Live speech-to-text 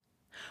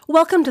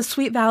Welcome to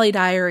Sweet Valley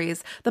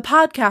Diaries, the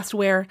podcast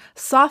where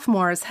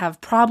sophomores have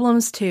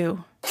problems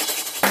too.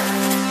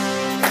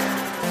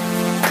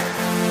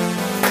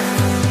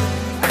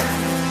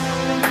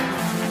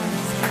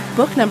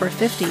 Book number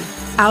 50,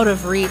 Out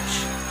of Reach.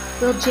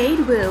 Will Jade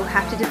Wu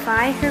have to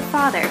defy her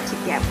father to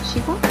get what she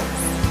wants?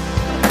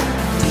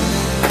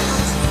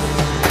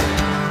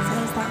 So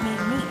does that mean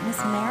meet Miss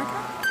America?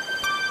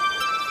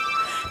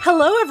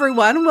 Hello,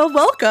 everyone. Well,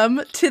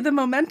 welcome to the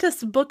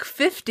momentous Book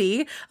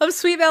 50 of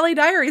Sweet Valley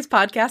Diaries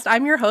podcast.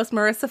 I'm your host,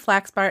 Marissa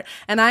Flaxbart,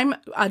 and I'm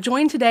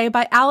joined today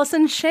by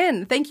Allison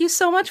Shin. Thank you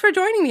so much for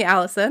joining me,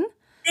 Allison.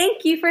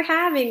 Thank you for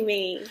having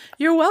me.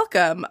 You're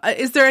welcome.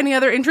 Is there any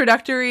other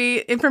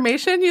introductory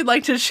information you'd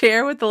like to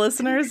share with the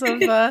listeners of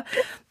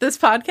this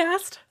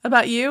podcast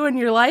about you and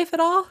your life at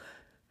all?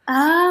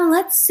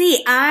 Let's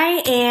see.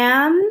 I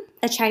am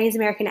a Chinese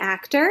American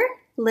actor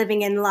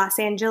living in Los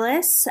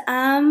Angeles,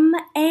 and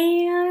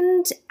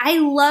I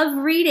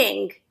love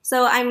reading.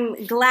 So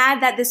I'm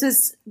glad that this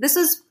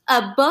was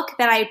a book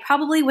that I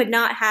probably would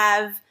not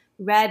have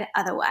read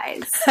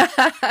otherwise.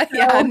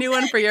 Yeah, a new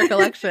one for your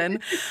collection.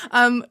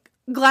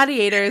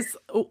 Gladiators,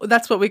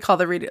 that's what we call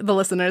the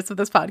listeners of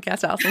this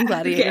podcast, Allison,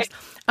 gladiators.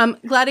 Okay.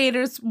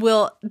 Gladiators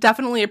will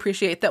definitely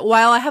appreciate that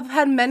while I have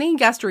had many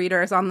guest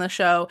readers on the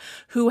show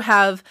who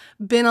have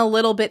been a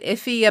little bit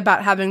iffy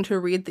about having to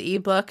read the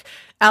ebook,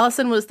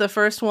 Allison was the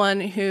first one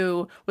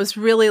who was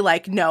really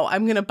like, no,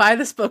 I'm going to buy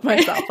this book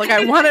myself. Like,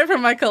 I want it for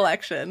my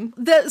collection.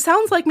 That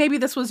sounds like maybe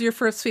this was your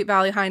first Sweet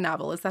Valley High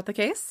novel. Is that the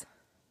case?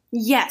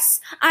 Yes.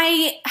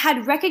 I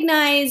had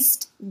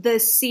recognized the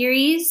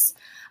series,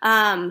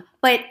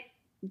 but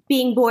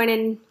being born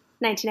in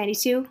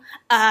 1992,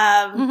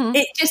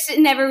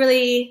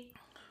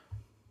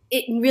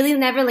 it really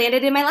never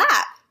landed in my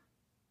lap.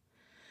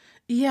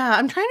 Yeah,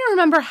 I'm trying to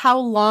remember how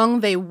long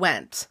they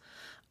went.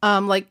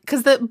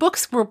 Because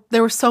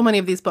there were so many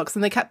of these books,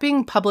 and they kept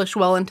being published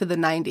well into the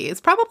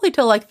 90s, probably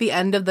till like the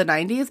end of the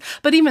 90s.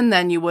 But even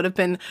then, you would have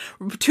been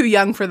too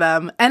young for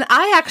them. And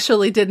I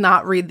actually did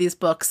not read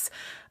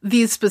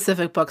these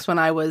specific books, when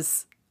I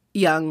was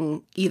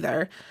young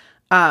either.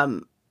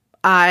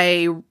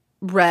 I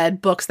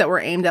read books that were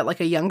aimed at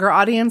like a younger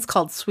audience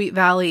called Sweet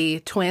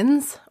Valley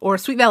Twins or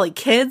Sweet Valley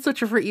Kids,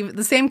 which are for even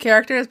the same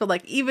characters, but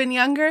like even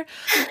younger.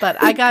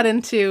 But I got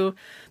into,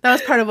 that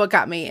was part of what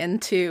got me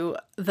into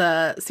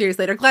the series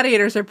later.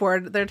 Gladiators are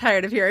bored. They're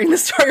tired of hearing the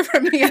story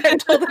from me. I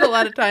told it a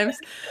lot of times.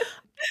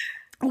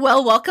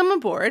 Well, welcome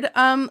aboard.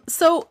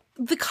 So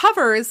the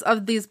covers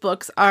of these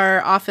books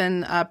are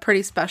often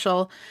pretty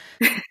special.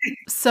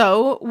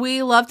 So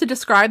we love to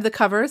describe the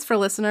covers for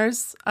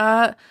listeners,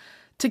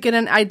 to get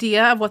an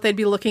idea of what they'd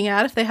be looking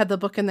at if they had the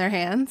book in their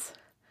hands.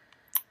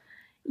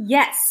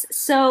 Yes.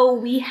 So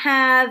we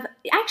have,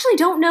 actually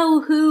don't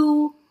know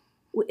who,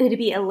 would it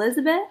be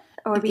Elizabeth?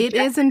 Or would it be It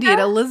Jessica? is indeed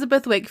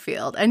Elizabeth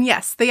Wakefield. And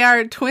yes, they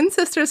are twin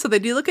sisters, so they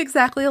do look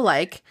exactly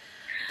alike.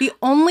 The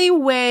only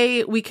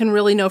way we can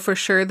really know for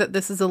sure that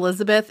this is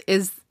Elizabeth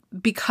is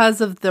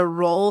because of the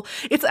role.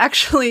 It's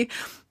actually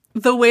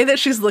the way that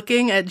she's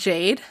looking at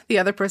Jade, the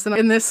other person,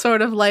 in this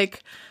sort of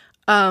like,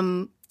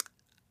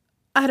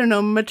 I don't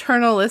know,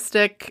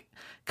 maternalistic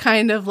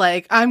kind of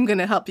like, I'm going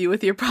to help you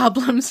with your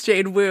problems,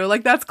 Jade Wu.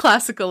 Like, that's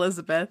classic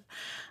Elizabeth.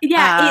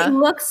 Yeah, it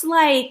looks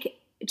like,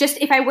 just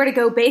if I were to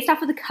go based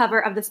off of the cover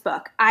of this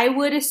book, I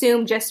would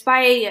assume just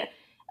by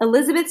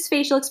Elizabeth's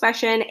facial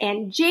expression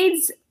and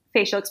Jade's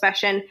facial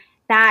expression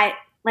that,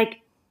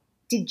 like,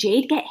 did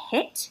Jade get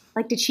hit?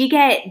 Like, did she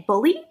get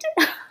bullied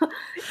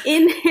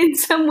in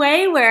some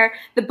way where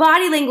the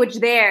body language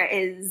there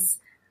is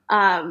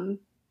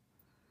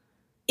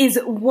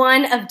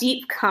one of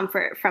deep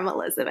comfort from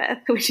Elizabeth,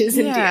 which is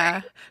endearing.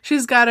 Yeah,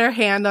 she's got her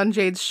hand on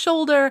Jade's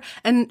shoulder,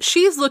 and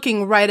she's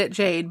looking right at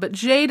Jade, but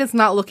Jade is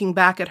not looking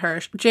back at her.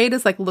 Jade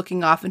is, like,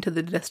 looking off into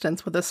the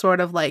distance with a sort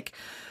of, like,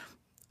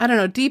 I don't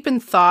know, deep in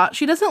thought.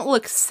 She doesn't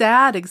look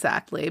sad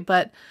exactly,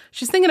 but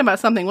she's thinking about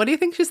something. What do you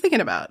think she's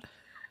thinking about?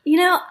 You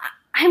know,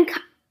 I'm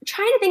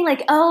trying to think,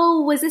 like,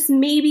 oh, was this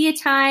maybe a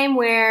time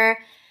where,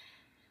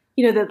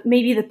 you know,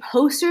 maybe the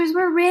posters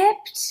were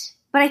ripped?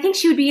 But I think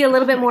she would be a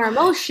little bit more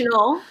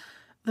emotional.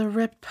 The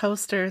ripped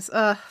posters.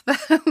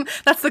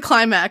 That's the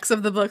climax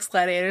of the book's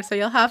Gladiator, so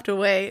you'll have to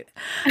wait.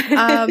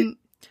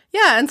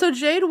 Yeah, and so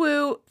Jade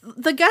Wu,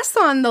 the guests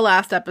on the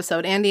last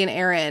episode, Andy and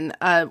Aaron,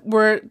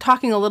 were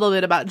talking a little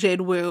bit about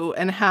Jade Wu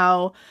and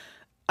how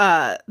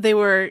they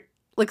were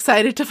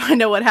excited to find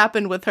out what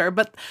happened with her.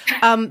 But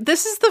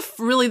this is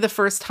really the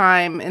first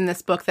time in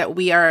this book that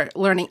we are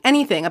learning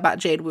anything about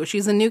Jade Wu.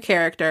 She's a new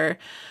character.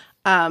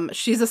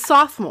 She's a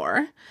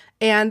sophomore.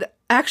 And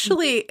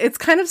actually, it's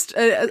kind of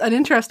an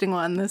interesting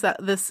one,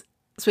 this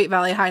Sweet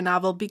Valley High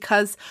novel,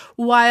 because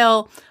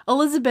while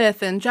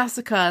Elizabeth and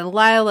Jessica and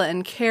Lila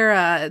and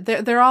Kara,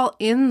 they're all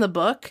in the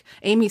book.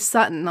 Amy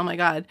Sutton, oh my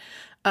God.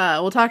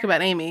 We'll talk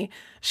about Amy.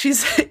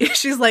 She's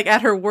like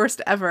at her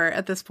worst ever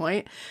at this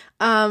point.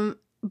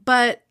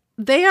 But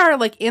they are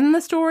like in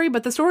the story,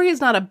 but the story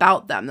is not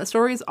about them. The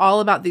story is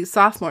all about these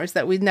sophomores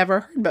that we'd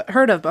never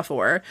heard of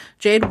before.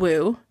 Jade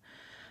Wu,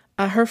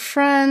 Her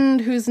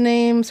friend whose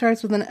name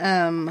starts with an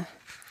M.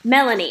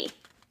 Melanie.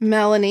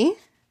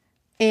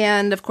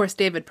 And, of course,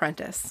 David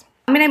Prentice.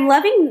 I mean, I'm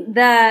loving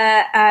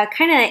the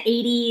kind of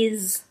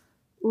 80s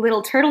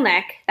little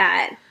turtleneck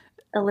that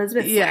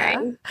Elizabeth's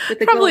wearing. With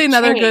the probably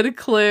another chain. good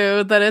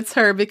clue that it's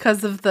her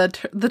because of the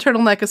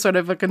turtleneck is sort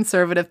of a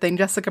conservative thing.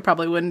 Jessica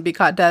probably wouldn't be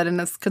caught dead in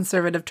a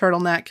conservative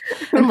turtleneck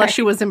unless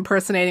she was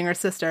impersonating her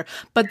sister.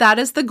 But that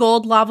is the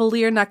gold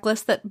lavalier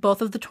necklace that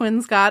both of the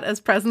twins got as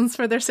presents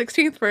for their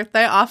 16th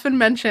birthday, often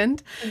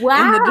mentioned in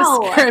the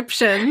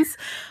descriptions.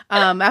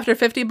 After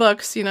 50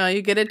 books, you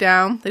get it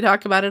down. They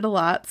talk about it a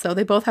lot. So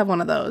they both have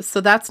one of those.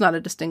 So that's not a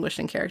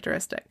distinguishing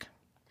characteristic.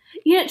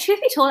 Truth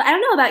be told, I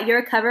don't know about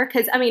your cover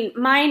because, I mean,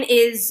 mine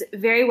is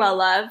very well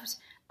loved,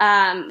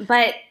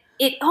 but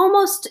it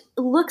almost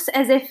looks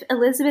as if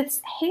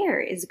Elizabeth's hair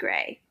is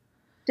gray.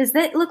 Does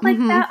that look like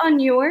that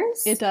on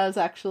yours? It does,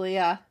 actually,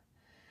 yeah.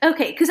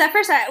 Okay, because at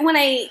first, when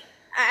I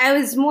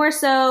was more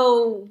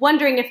so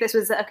wondering if this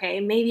was, okay,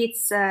 maybe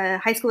it's a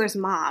high schooler's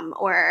mom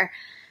or...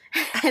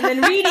 and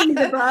then reading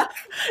the book.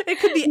 It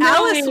could be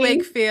Alice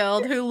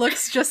Wakefield, who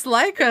looks just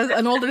like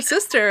an older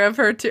sister of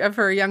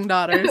her young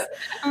daughters.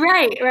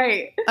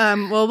 Right.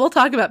 Well, we'll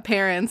talk about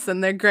parents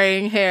and their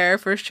graying hair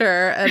for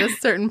sure at a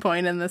certain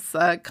point in this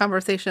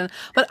conversation.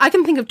 But I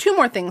can think of two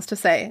more things to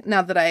say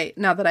now that I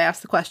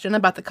asked the question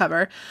about the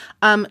cover.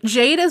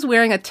 Jade is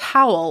wearing a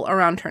towel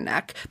around her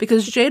neck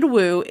because Jade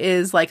Wu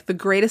is like the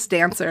greatest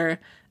dancer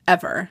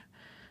ever.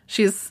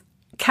 She's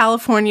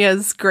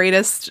California's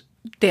greatest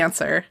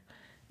dancer.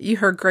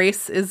 Her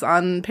grace is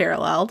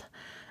unparalleled,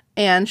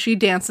 and she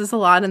dances a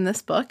lot in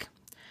this book.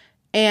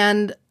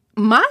 And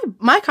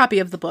my copy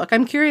of the book,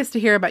 I'm curious to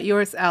hear about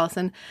yours,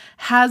 Allison,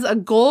 has a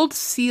gold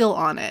seal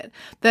on it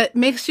that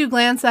makes you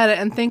glance at it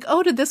and think,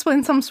 oh, did this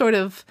win some sort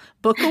of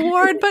book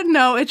award? But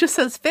no, it just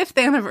says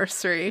 5th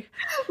anniversary.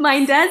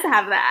 Mine does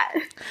have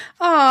that.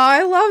 Oh,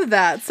 I love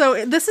that.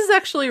 So this is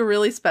actually a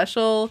really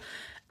special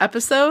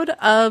episode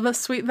of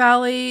Sweet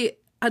Valley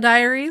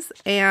Diaries,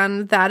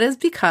 and that is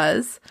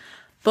because...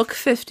 Book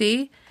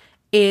 50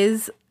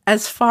 is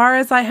as far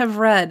as I have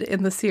read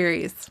in the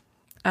series.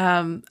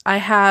 I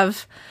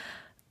have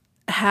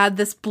had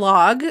this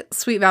blog,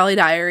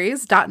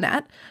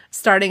 sweetvalleydiaries.net,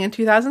 starting in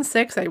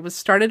 2006. I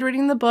started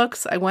reading the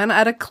books. I went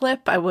at a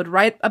clip. I would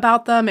write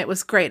about them. It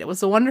was great. It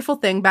was a wonderful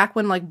thing back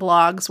when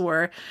blogs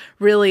were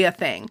really a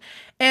thing.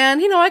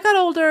 And, I got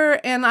older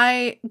and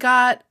I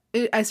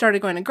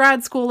started going to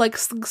grad school.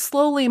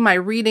 Slowly my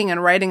reading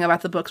and writing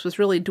about the books was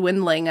really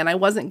dwindling, and I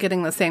wasn't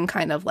getting the same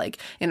kind of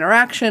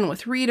interaction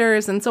with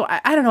readers. And so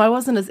I don't know, I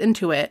wasn't as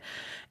into it.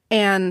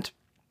 And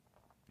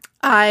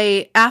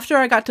after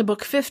I got to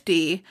book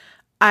 50,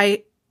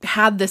 I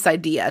had this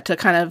idea to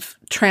kind of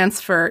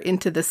transfer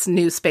into this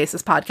new space,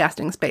 this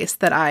podcasting space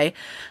that I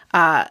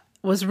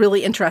was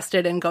really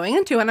interested in going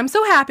into. And I'm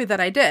so happy that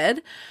I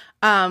did.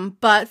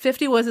 But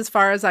 50 was as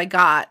far as I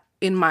got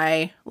in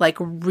my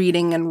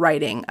reading and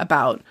writing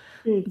about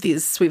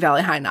these Sweet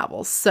Valley High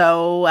novels.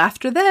 So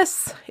after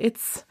this,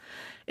 it's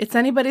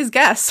anybody's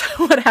guess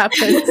what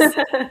happens.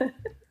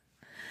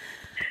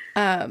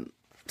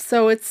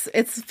 So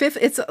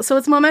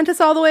it's momentous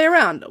all the way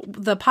around.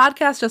 The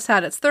podcast just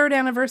had its 3rd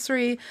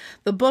anniversary.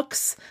 The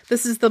books,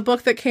 this is the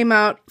book that came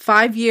out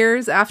 5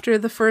 years after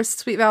the first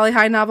Sweet Valley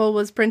High novel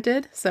was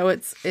printed. So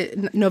it's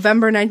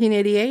November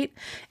 1988.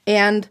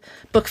 And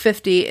book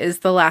 50 is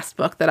the last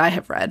book that I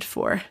have read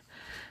for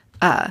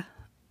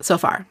so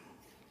far.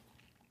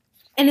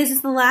 And is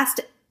this the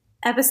last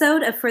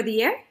episode for the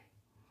year?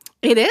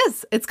 It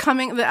is. It's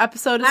coming. The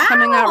episode is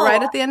coming out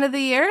right at the end of the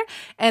year,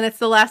 and it's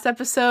the last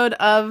episode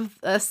of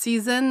a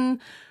season.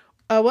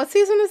 What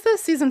season is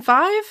this? Season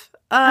 5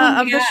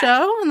 of the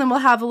show, and then we'll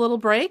have a little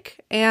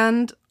break.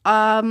 And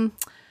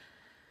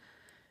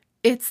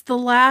it's the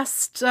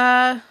last.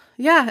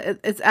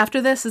 It's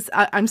after this.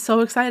 I'm so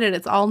excited.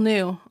 It's all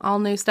new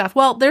stuff.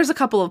 Well, there's a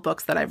couple of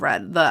books that I've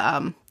read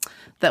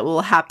that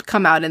will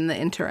come out in the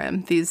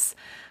interim. These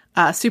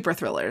super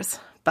thrillers,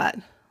 but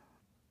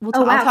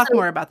I'll talk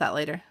more about that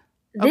later.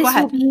 This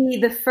will be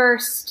the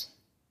first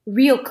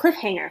real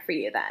cliffhanger for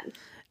you then.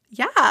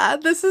 Yeah,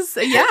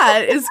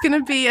 it's going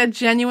to be a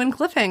genuine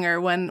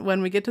cliffhanger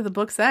when we get to the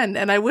book's end.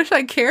 And I wish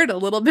I cared a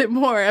little bit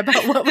more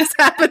about what was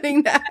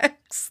happening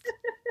next.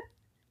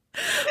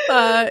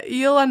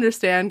 You'll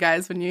understand,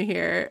 guys, when you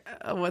hear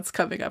what's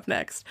coming up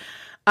next.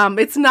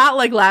 It's not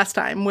like last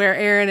time where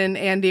Aaron and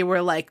Andy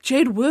were like,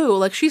 Jade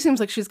Wu, she seems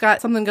like she's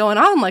got something going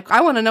on. I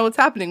want to know what's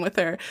happening with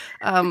her.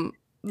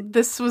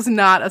 This was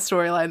not a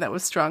storyline that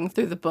was strung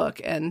through the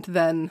book and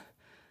then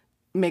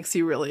makes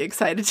you really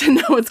excited to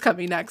know what's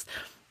coming next.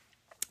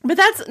 But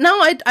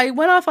I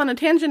went off on a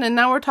tangent and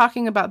now we're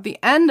talking about the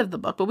end of the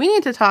book, but we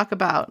need to talk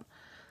about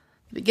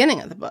the beginning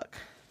of the book.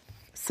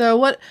 So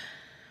what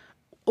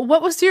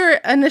was your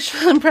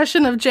initial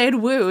impression of Jade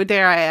Wu,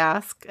 dare I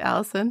ask,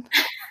 Allison?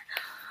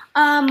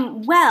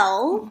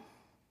 Well,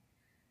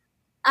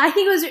 I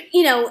think it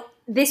was,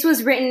 this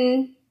was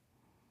written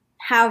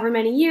however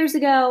many years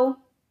ago,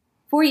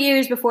 4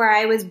 years before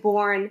I was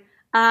born.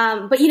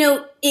 But,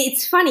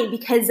 it's funny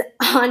because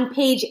on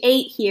page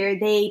 8 here,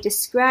 they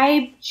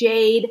describe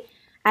Jade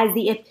as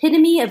the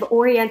epitome of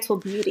Oriental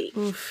beauty.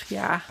 Oof,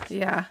 yeah.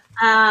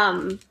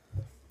 And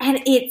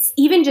it's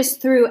even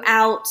just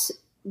throughout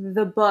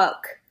the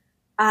book,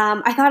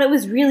 I thought it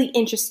was really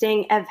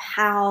interesting of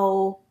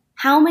how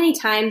many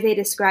times they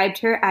described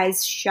her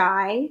as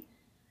shy,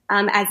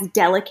 as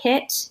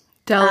delicate.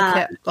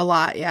 A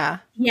lot, yeah.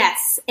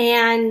 Yes,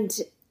 and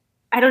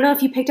I don't know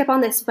if you picked up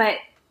on this, but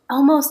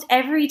almost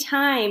every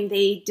time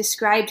they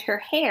described her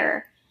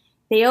hair,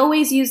 they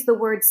always used the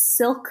word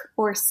silk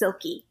or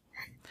silky.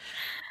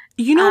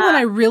 When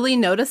I really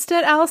noticed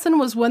it, Allison,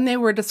 was when they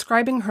were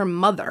describing her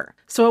mother.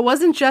 So it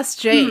wasn't just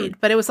Jade,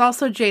 but it was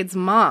also Jade's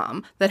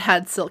mom that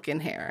had silken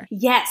hair.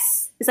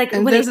 Yes. It's like,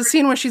 and there's a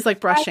scene where she's like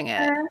brushing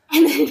it.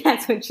 And then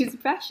that's when she's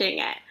brushing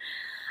it.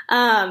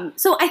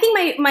 So I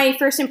think my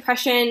first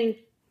impression,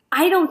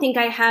 I don't think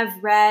I have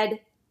read.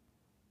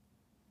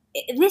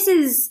 It's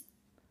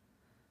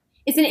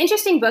an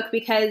interesting book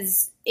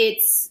because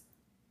it's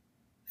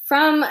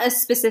from a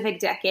specific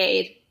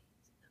decade,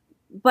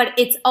 but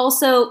it's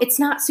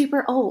not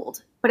super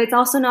old, but it's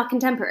also not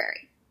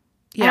contemporary.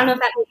 Yeah. I don't know if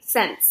that makes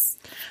sense.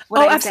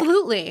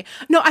 Absolutely.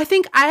 No, I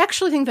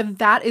actually think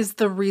that is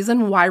the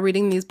reason why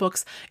reading these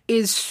books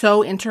is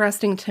so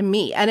interesting to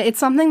me. And it's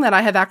something that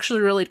I have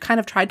actually really kind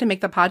of tried to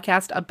make the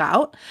podcast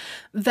about,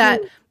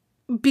 that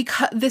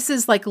because this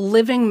is like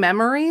living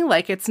memory,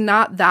 like it's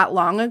not that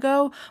long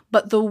ago,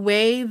 but the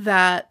way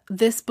that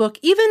this book,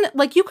 even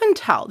like you can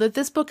tell that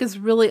this book is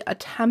really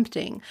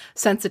attempting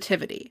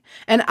sensitivity.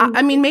 And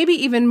I mean, maybe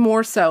even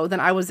more so than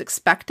I was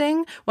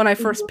expecting when I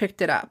first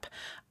picked it up.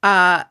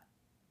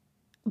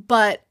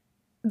 But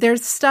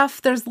there's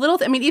little,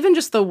 even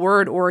just the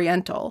word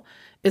Oriental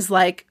is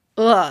like,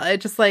 it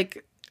just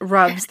like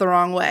rubs the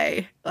wrong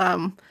way.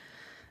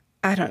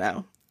 I don't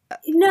know.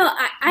 No,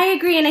 I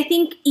agree. And I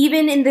think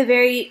even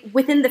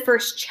within the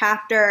first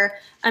chapter,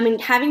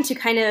 having to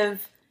kind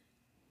of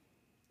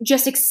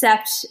just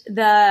accept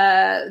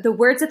the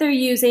words that they're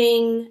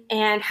using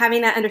and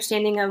having that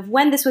understanding of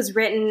when this was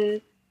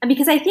written.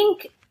 Because I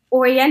think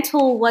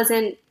Oriental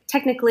wasn't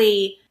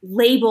technically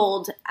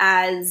labeled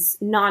as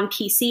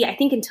non-PC, I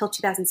think, until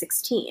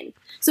 2016.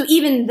 So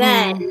even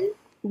then,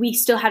 we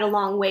still had a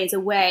long ways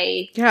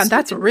away. Yeah,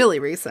 that's really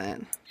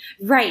recent.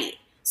 Right.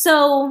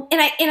 So,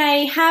 and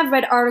I have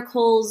read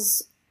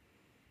articles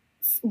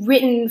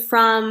written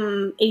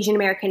from Asian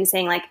Americans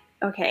saying like,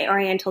 okay,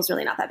 Oriental's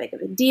really not that big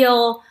of a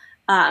deal,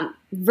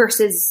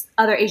 versus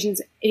other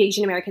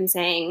Asian Americans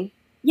saying,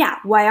 yeah,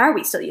 why are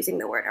we still using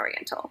the word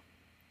Oriental?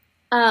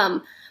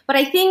 But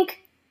I think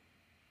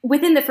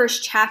within the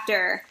first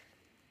chapter,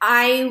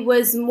 I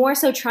was more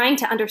so trying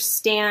to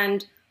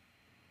understand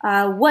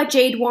what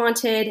Jade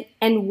wanted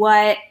and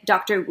what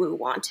Dr. Wu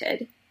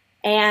wanted.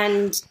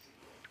 And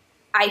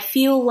I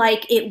feel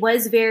like it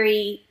was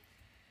very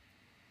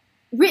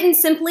written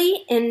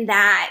simply in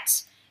that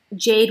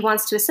Jade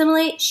wants to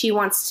assimilate. She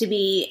wants to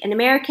be an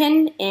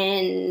American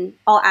in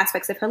all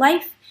aspects of her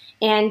life.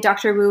 And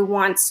Dr. Wu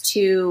wants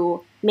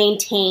to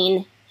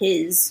maintain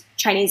his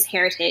Chinese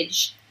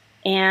heritage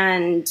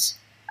and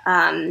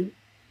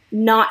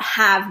not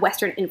have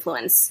Western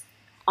influence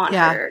on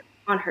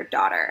her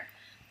daughter.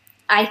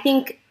 I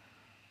think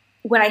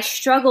what I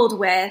struggled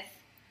with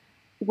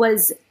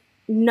was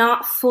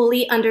not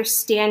fully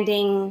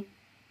understanding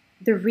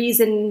the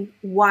reason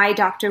why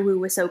Dr. Wu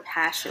was so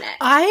passionate.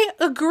 I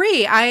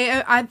agree.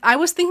 I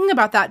was thinking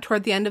about that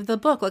toward the end of the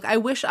book. Like, I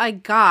wish I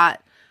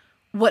got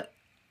what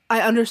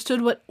I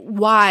understood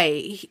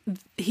why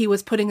he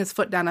was putting his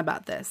foot down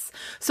about this.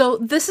 So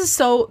this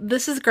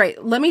is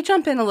great. Let me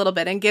jump in a little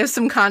bit and give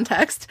some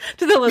context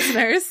to the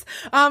listeners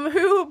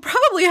who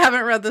probably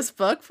haven't read this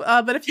book.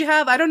 But if you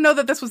have, I don't know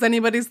that this was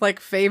anybody's like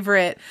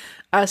favorite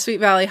Sweet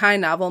Valley High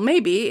novel.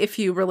 Maybe if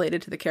you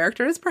related to the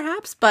characters,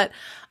 perhaps. But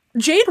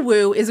Jade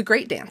Wu is a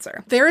great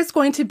dancer. There is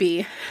going to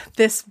be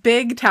this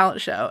big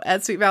talent show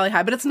at Sweet Valley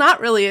High, but it's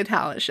not really a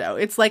talent show.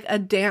 It's like a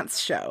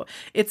dance show.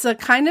 It's a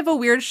kind of a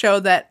weird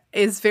show that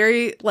is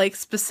very like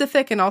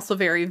specific and also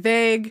very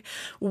vague,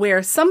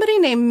 where somebody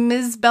named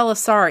Ms.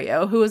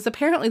 Belisario, who is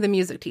apparently the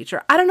music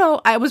teacher, I don't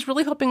know, I was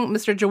really hoping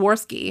Mr.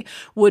 Jaworski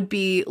would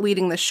be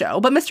leading the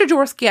show, but Mr.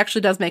 Jaworski actually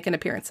does make an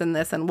appearance in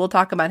this, and we'll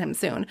talk about him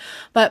soon.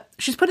 But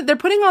they're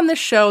putting on this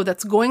show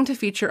that's going to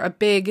feature a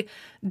big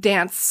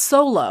dance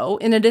solo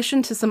in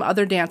addition to some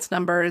other dance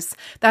numbers.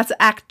 That's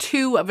Act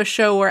 2 of a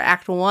show where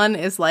Act 1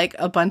 is like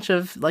a bunch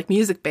of like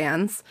music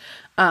bands.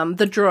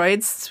 The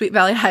Droids, Sweet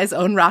Valley High's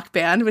own rock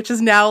band, which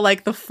is now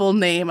like the full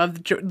name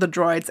of the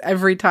Droids.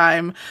 Every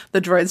time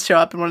the Droids show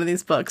up in one of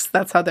these books,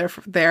 that's how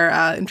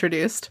they're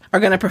introduced, are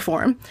going to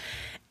perform.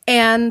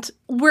 And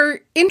we're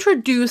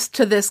introduced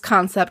to this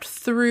concept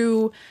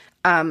through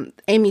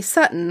Amy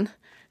Sutton,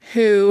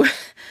 who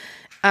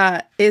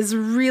is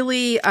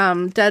really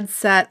dead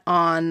set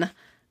on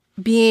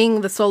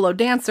being the solo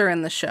dancer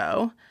in the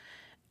show.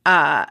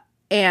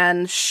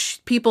 And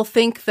people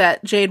think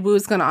that Jade Wu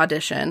is going to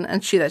audition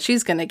and that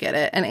she's going to get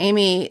it. And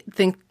Amy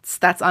thinks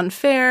that's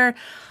unfair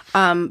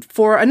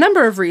for a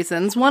number of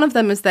reasons. One of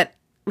them is that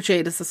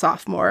Jade is a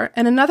sophomore.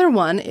 And another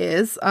one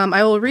is,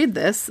 I will read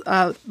this,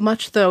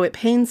 much though it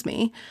pains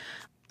me.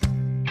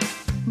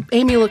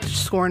 Amy looked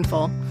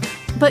scornful.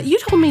 "But you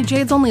told me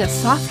Jade's only a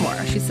sophomore,"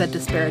 she said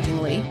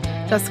disparagingly.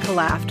 Jessica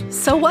laughed.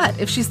 "So what?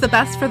 If she's the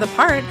best for the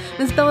part,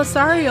 Ms.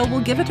 Belisario will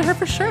give it to her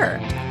for sure."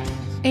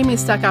 Amy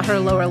stuck out her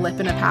lower lip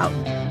in a pout.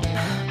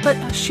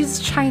 "But she's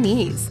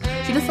Chinese.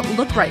 She doesn't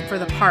look right for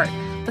the part.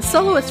 The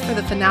soloist for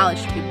the finale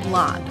should be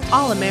blonde,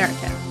 all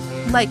American,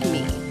 like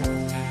me."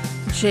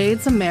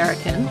 "Jade's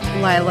American,"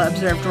 Lila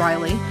observed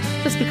dryly.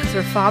 "Just because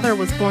her father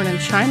was born in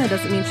China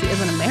doesn't mean she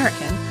isn't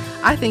American.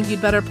 I think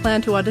you'd better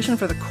plan to audition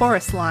for the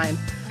chorus line."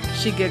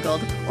 She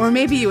giggled. "Or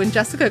maybe you and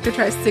Jessica could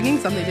try singing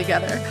something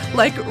together,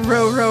 like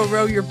Row, Row,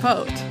 Row Your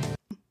Boat."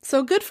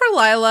 So good for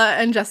Lila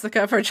and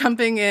Jessica for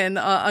jumping in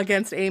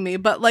against Amy.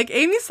 But like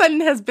Amy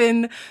Sutton has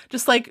been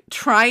just like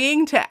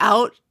trying to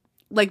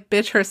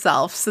bitch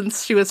herself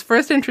since she was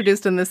first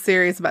introduced in this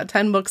series about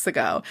 10 books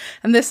ago.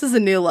 And this is a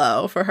new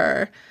low for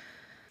her.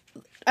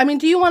 I mean,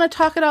 do you want to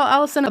talk at all,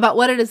 Allison, about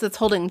what it is that's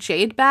holding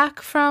Jade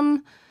back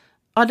from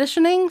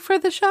auditioning for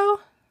the show?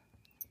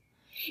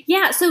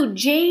 Yeah, so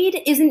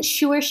Jade isn't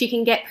sure she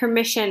can get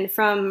permission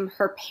from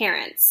her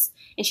parents.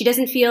 And she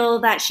doesn't feel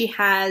that she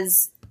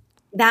has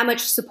that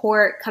much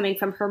support coming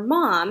from her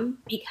mom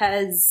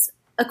because,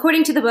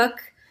 according to the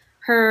book,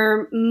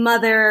 her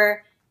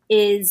mother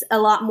is a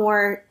lot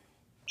more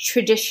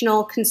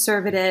traditional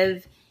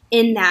conservative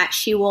in that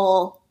she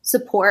will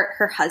support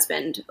her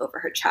husband over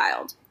her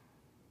child.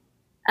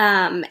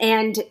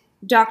 And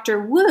Dr.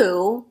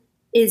 Wu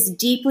is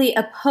deeply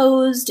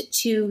opposed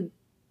to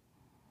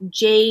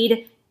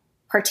Jade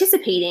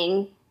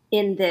participating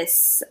in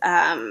this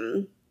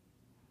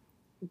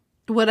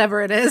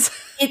whatever it is.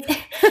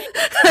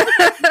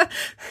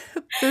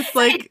 It's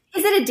like,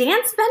 is it a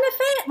dance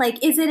benefit?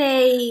 Like, is it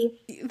a...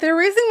 They're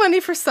raising money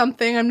for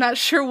something. I'm not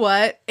sure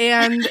what.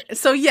 And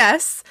so,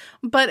 yes,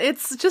 but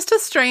it's just a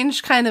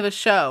strange kind of a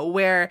show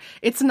where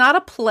it's not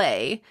a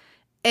play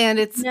and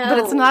but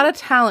it's not a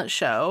talent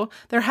show.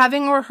 They're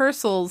having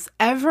rehearsals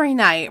every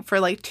night for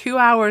like 2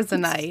 hours a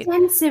night.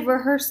 Extensive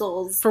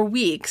rehearsals. For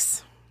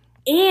weeks.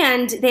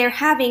 And they're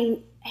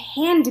having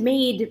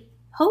handmade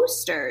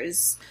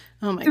posters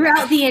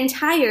throughout the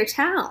entire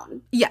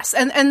town. Yes,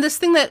 and this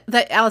thing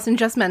that Allison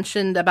just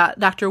mentioned about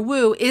Dr.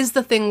 Wu is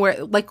the thing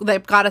where, like,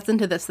 that got us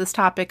into this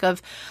topic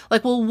of,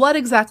 like, well, what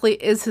exactly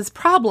is his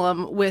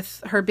problem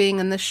with her being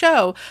in the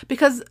show?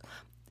 Because,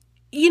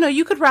 you know,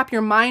 you could wrap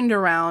your mind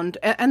around,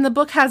 and the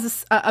book has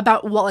this,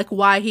 about, well, like,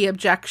 why he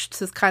objects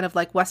to kind of,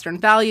 like, Western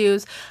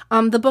values.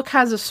 The book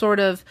has a sort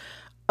of,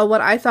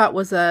 what I thought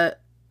was a,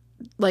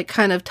 like,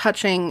 kind of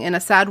touching in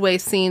a sad way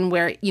scene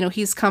where, you know,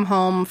 he's come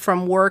home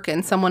from work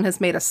and someone has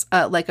made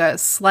a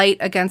slight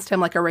against him,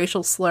 like a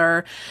racial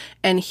slur,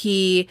 and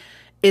he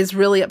is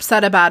really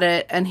upset about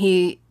it. And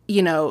he,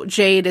 you know,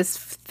 Jade is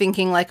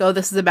thinking like, oh,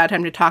 this is a bad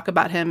time to talk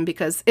about him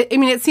because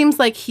it seems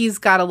like he's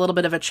got a little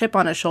bit of a chip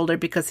on his shoulder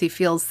because he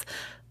feels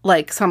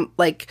like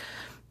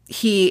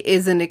he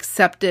isn't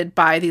accepted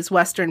by these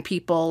Western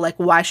people. Like,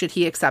 why should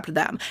he accept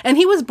them? And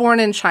he was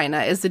born in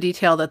China is the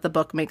detail that the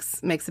book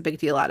makes a big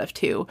deal out of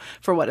too,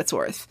 for what it's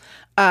worth.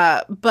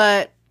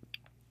 But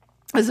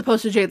as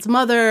opposed to Jade's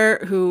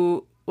mother,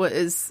 who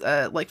is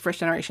like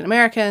first generation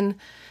American,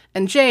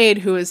 and Jade,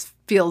 who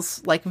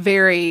feels like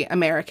very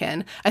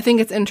American, I think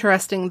it's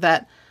interesting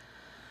that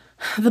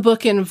the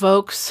book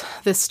invokes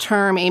this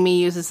term, Amy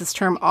uses this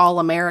term,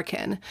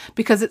 all-American,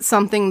 because it's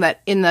something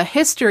that in the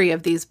history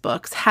of these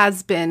books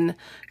has been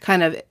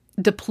kind of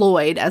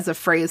deployed as a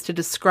phrase to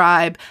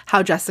describe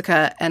how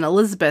Jessica and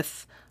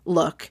Elizabeth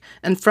look.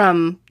 And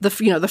from the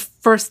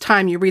first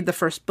time you read the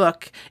first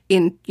book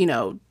in, you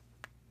know,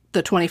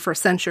 the 21st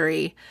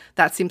century,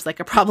 that seems like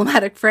a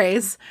problematic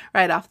phrase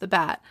right off the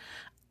bat.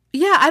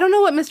 Yeah, I don't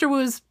know what Mr.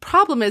 Wu's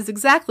problem is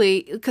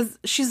exactly, because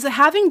she's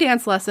having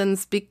dance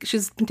lessons.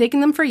 She's been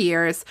taking them for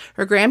years.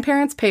 Her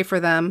grandparents pay for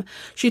them.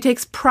 She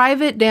takes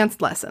private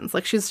dance lessons.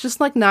 Like, she's just,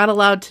 like, not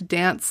allowed to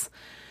dance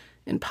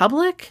in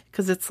public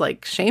because it's,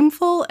 like,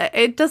 shameful.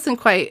 It doesn't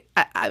quite,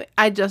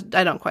 I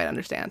don't quite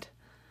understand.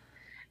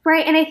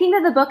 Right, and I think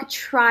that the book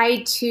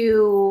tried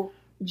to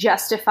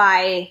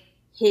justify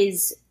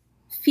his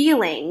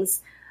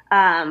feelings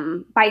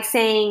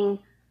by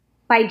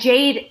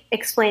Jade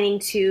explaining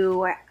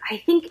to, I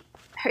think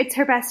it's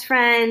her best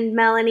friend,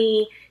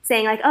 Melanie,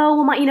 saying like, oh,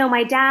 well,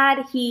 my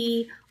dad,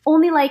 he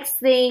only likes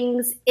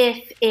things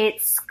if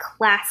it's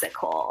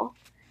classical.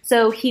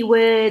 So he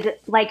would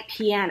like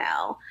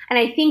piano. And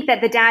I think that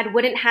the dad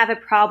wouldn't have a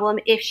problem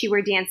if she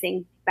were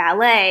dancing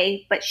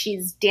ballet, but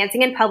she's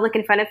dancing in public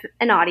in front of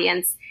an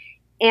audience.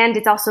 And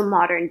it's also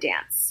modern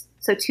dance.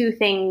 So two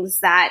things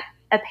that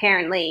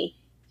apparently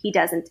he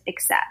doesn't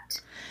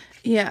accept.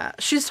 Yeah,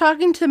 she's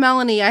talking to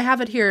Melanie. I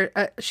have it here.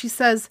 She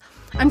says,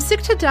 I'm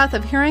sick to death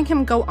of hearing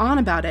him go on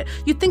about it.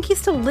 You'd think he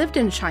still lived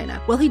in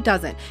China. Well, he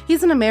doesn't.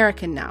 He's an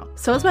American now.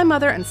 So is my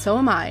mother, and so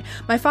am I.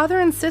 My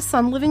father insists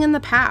on living in the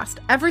past.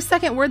 Every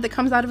second word that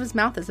comes out of his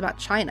mouth is about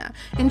China.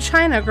 In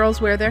China, girls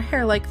wear their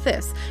hair like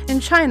this. In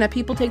China,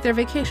 people take their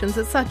vacations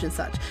at such and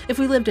such. If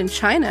we lived in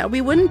China,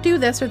 we wouldn't do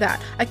this or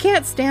that. I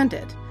can't stand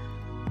it.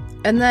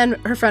 And then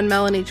her friend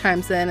Melanie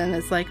chimes in and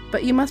is like,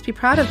 but you must be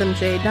proud of them,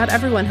 Jade. Not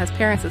everyone has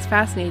parents as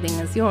fascinating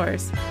as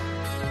yours.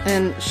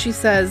 And she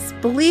says,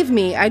 believe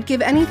me, I'd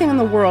give anything in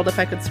the world if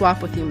I could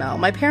swap with you, Mel.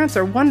 My parents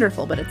are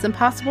wonderful, but it's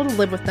impossible to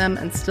live with them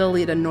and still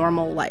lead a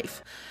normal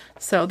life.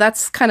 So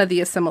that's kind of the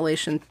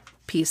assimilation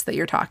piece that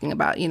you're talking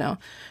about. You know,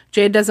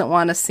 Jade doesn't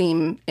want to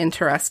seem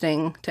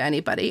interesting to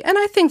anybody. And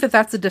I think that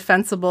that's a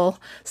defensible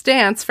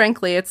stance.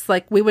 Frankly, it's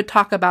like we would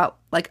talk about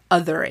like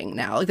othering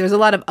now. Like there's a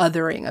lot of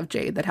othering of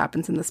Jade that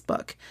happens in this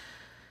book.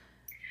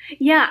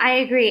 Yeah, I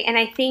agree. And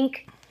I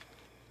think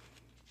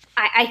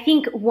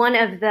one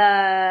of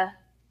the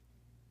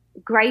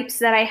gripes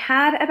that I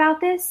had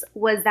about this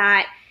was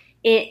that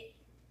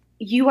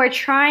you are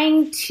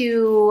trying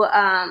to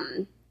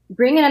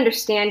bring an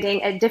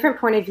understanding, a different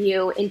point of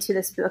view into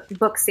this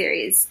book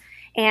series.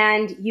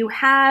 And you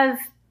have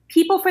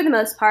people, for the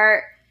most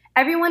part,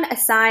 everyone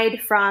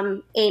aside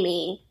from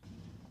Amy,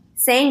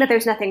 saying that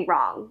there's nothing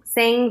wrong,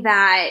 saying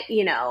that,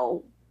 you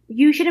know,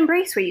 you should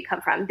embrace where you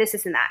come from, this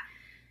and that.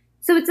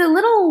 So it's a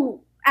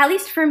little, at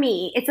least for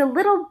me, it's a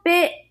little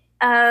bit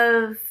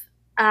of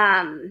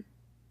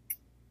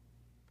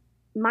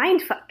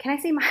mindfuck. Can I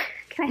say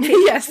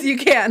Yes, you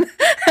can.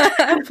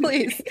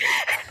 Please.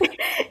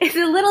 It's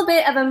a little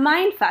bit of a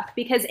mindfuck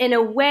because in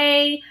a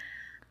way,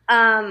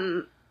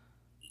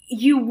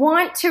 you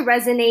want to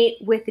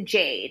resonate with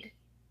Jade.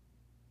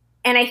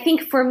 And I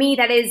think for me,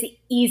 that is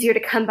easier to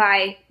come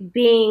by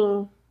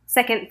being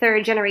second,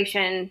 third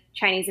generation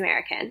Chinese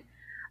American.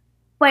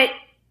 But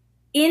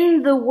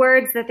in the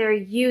words that they're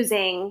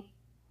using,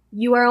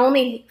 you are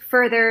only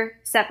further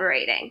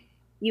separating.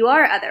 You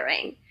are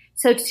othering.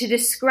 So to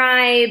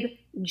describe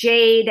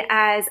Jade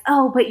as,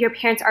 oh, but your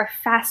parents are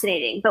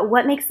fascinating. But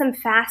what makes them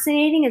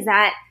fascinating is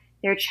that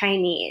they're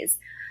Chinese.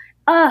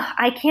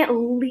 I can't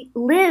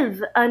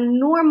live a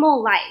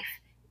normal life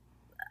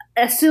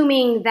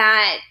assuming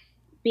that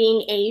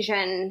being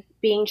Asian,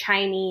 being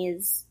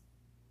Chinese,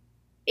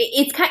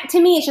 it's kind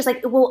to me, it's just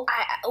like, well,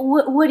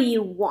 what do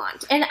you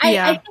want? And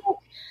I think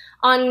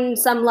on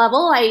some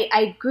level,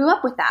 I grew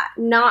up with that,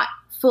 not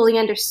fully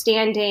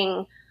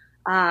understanding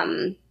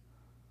kind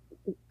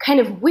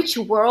of which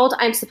world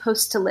I'm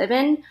supposed to live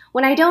in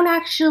when I don't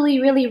actually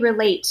really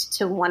relate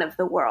to one of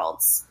the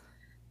worlds.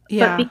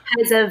 Yeah. But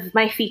because of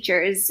my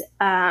features,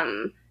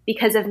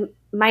 because of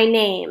my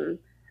name,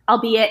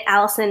 albeit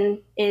Allison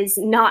is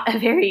not a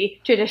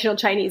very traditional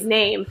Chinese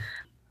name,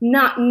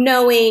 not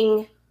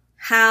knowing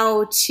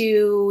how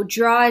to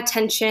draw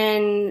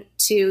attention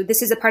to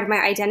this is a part of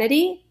my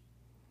identity,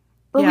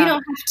 but we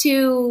don't have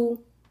to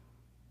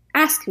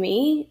ask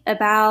me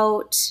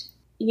about,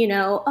 you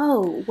know,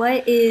 oh,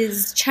 what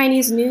is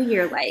Chinese New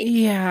Year like?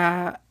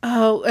 Yeah.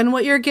 Oh, and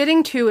what you're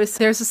getting to is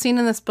there's a scene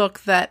in this book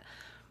that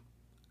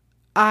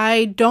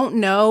I don't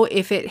know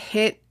if it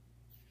hit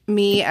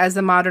me as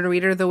a modern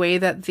reader the way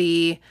that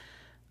the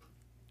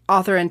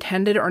author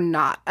intended or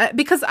not.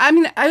 Because, I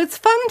mean, it's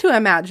fun to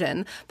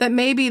imagine that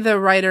maybe the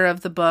writer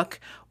of the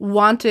book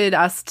wanted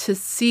us to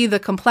see the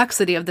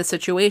complexity of the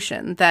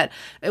situation, that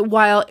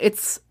while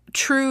it's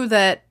true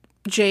that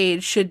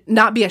Jade should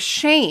not be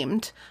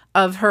ashamed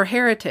of her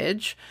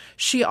heritage,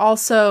 she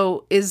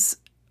also is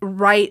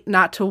right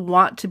not to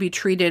want to be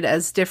treated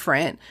as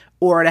different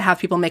or to have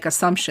people make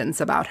assumptions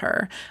about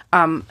her.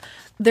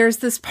 There's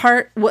this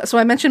part, so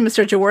I mentioned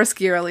Mr.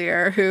 Jaworski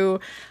earlier, who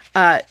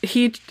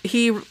he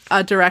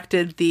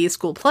directed the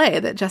school play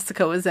that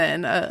Jessica was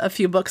in a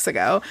few books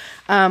ago.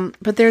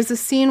 But there's a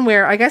scene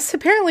where I guess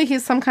apparently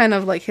he's some kind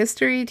of like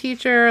history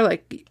teacher,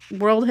 like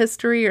world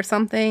history or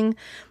something.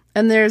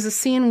 And there's a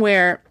scene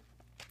where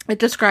it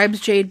describes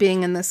Jade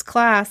being in this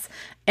class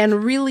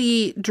and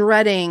really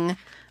dreading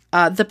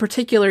the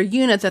particular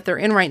unit that they're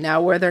in right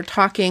now, where they're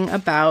talking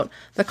about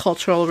the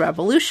Cultural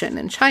Revolution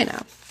in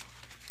China.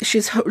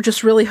 She's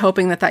just really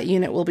hoping that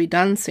unit will be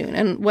done soon.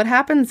 And what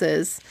happens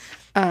is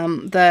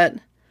that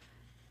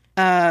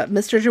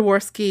Mr.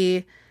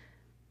 Jaworski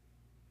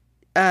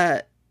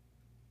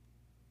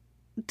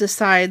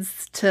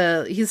decides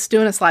to, he's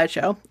doing a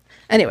slideshow.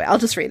 Anyway, I'll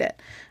just read it.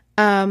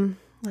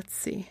 Let's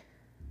see.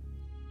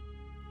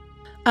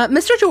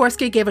 Mr.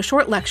 Jaworski gave a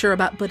short lecture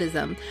about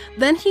Buddhism.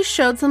 Then he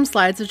showed some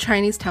slides of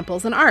Chinese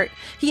temples and art.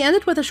 He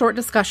ended with a short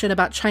discussion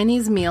about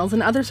Chinese meals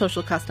and other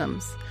social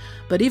customs.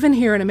 But even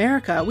here in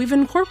America, we've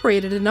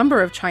incorporated a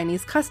number of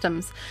Chinese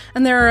customs,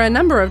 and there are a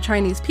number of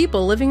Chinese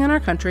people living in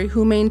our country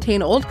who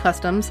maintain old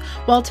customs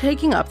while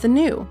taking up the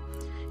new.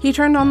 He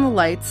turned on the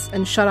lights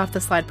and shut off the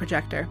slide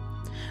projector.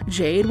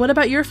 Jade, what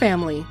about your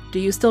family? Do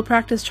you still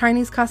practice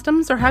Chinese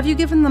customs, or have you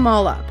given them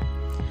all up?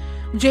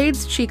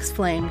 Jade's cheeks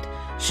flamed.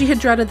 She had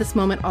dreaded this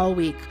moment all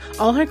week.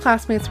 All her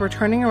classmates were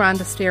turning around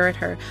to stare at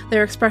her,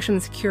 their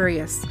expressions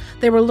curious.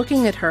 They were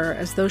looking at her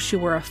as though she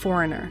were a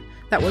foreigner.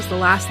 That was the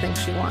last thing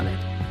she wanted.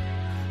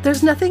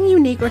 "There's nothing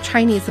unique or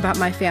Chinese about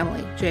my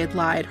family," Jade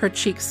lied, her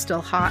cheeks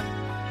still hot.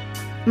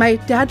 "My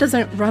dad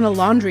doesn't run a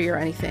laundry or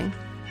anything."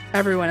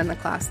 Everyone in the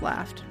class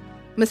laughed.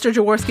 Mr.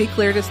 Jaworski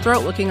cleared his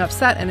throat, looking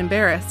upset and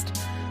embarrassed.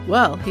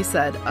 "Well," he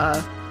said,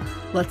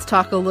 let's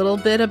talk a little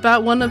bit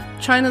about one of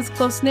China's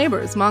close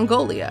neighbors,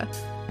 Mongolia."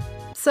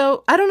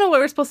 So, I don't know what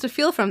we're supposed to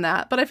feel from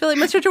that, but I feel like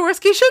Mr.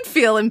 Jaworski should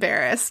feel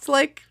embarrassed.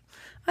 Like,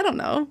 I don't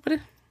know.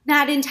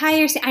 That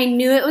entire I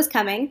knew it was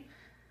coming.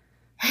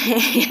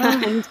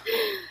 And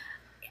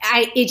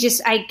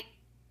I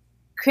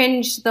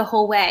cringed the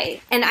whole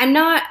way. And I'm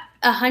not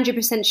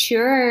 100%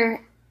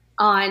 sure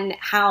on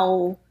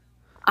how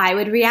I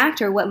would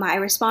react or what my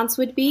response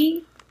would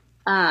be.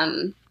 But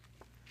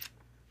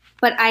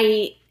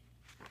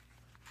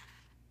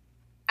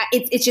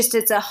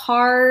it's a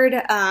hard,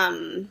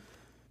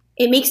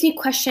 it makes me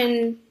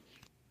question,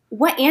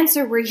 what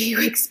answer were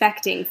you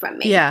expecting from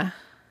me? Yeah.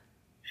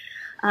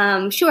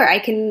 Sure. I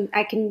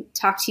can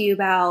talk to you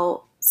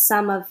about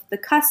some of the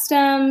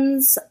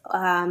customs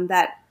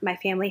that my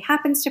family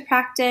happens to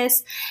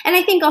practice. And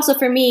I think also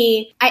for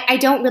me, I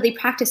don't really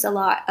practice a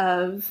lot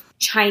of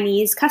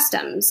Chinese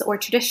customs or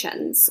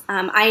traditions.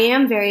 I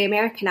am very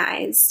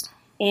Americanized.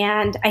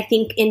 And I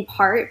think in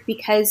part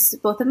because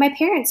both of my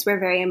parents were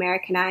very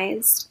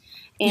Americanized.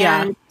 And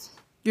yeah.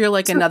 You're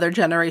like another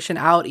generation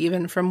out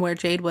even from where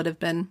Jade would have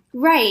been.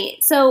 Right.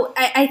 So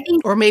I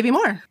think... Or maybe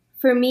more.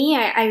 For me,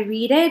 I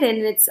read it and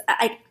it's...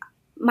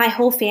 my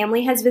whole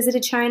family has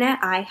visited China.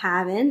 I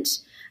haven't.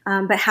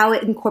 But how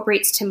it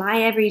incorporates to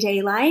my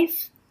everyday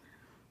life,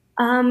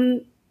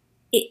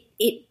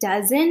 it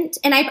doesn't.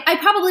 And I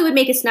probably would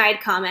make a snide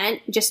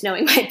comment, just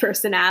knowing my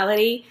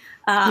personality.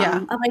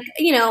 I'm like,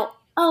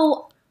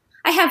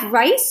 I have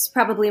rice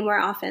probably more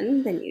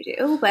often than you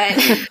do. But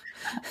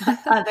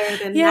other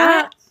than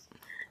that.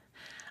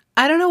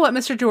 I don't know what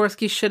Mr.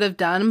 Jaworski should have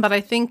done, but I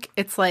think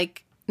it's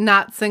like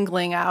not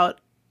singling out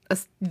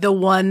the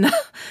one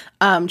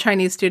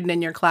Chinese student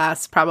in your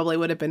class probably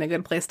would have been a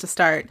good place to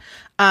start.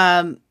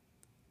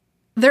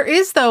 There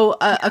is, though,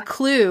 a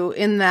clue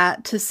in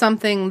that to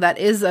something that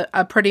is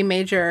a pretty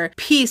major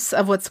piece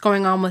of what's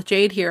going on with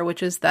Jade here,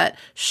 which is that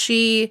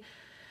she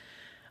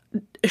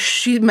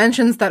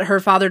mentions that her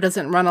father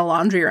doesn't run a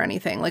laundry or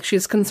anything. Like,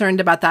 she's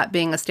concerned about that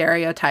being a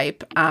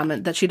stereotype,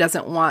 that she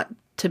doesn't want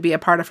to be a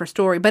part of her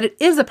story, but it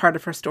is a part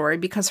of her story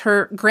because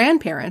her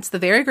grandparents, the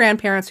very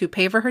grandparents who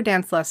pay for her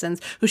dance lessons,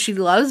 who she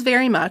loves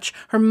very much,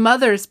 her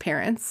mother's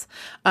parents,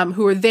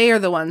 they are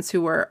the ones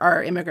who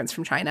are immigrants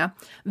from China.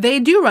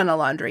 They do run a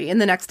laundry in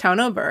the next town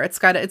over. It's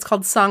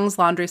called Sung's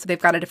Laundry, so they've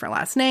got a different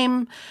last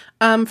name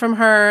from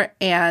her,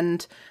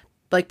 and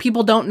like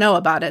people don't know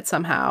about it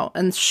somehow.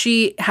 And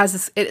she has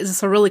this. It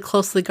is a really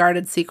closely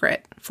guarded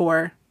secret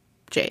for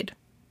Jade.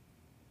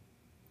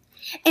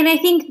 And I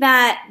think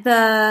that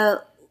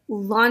the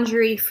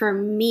laundry for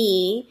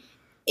me,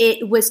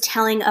 it was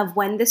telling of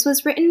when this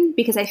was written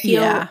because I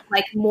feel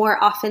like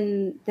more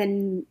often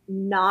than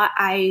not,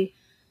 I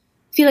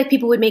feel like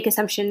people would make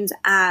assumptions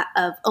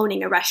of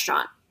owning a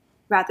restaurant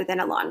rather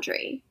than a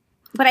laundry.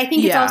 But I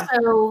think it's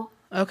also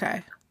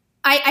okay.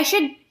 I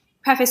should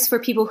preface for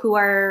people who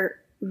are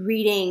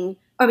reading.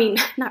 I mean,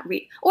 not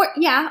read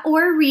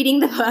or reading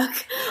the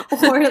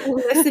book or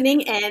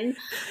listening in.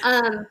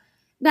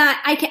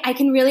 That I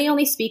can really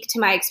only speak to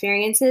my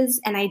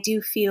experiences, and I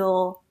do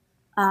feel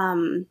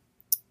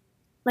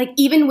like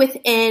even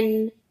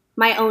within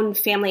my own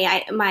family,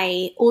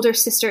 my older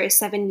sister is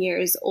 7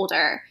 years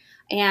older,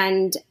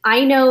 and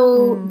I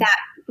know that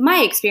my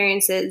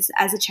experiences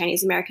as a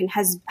Chinese American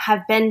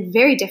have been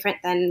very different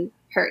than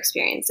her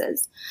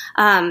experiences,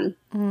 and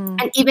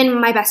even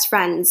my best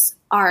friends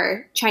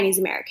are Chinese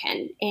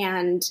American,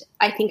 and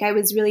I think I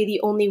was really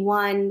the only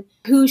one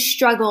who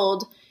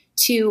struggled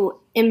to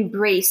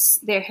embrace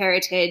their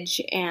heritage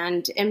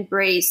and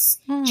embrace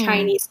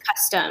Chinese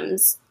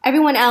customs.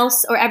 Everyone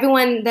else or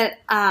everyone that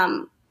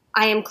I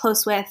am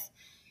close with,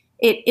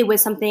 it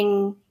was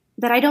something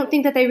that I don't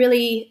think that they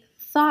really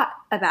thought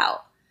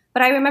about.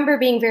 But I remember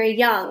being very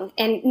young,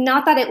 and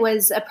not that it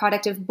was a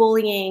product of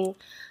bullying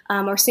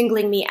or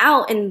singling me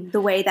out in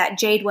the way that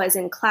Jade was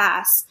in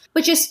class,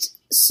 but just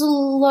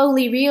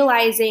slowly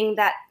realizing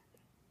that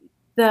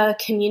the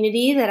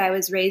community that I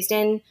was raised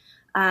in,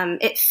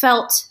 it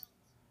felt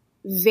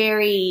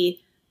very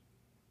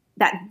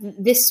that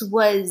this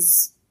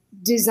was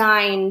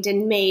designed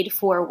and made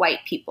for white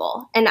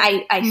people. And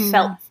I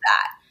felt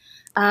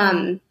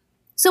that.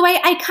 So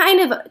I kind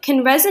of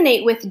can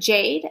resonate with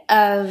Jade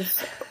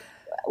of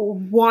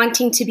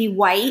wanting to be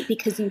white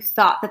because you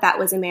thought that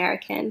was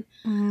American.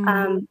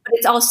 But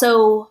it's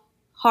also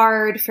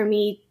hard for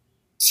me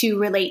to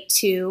relate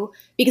to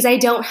because I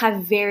don't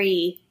have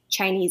very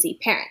Chinesey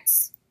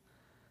parents.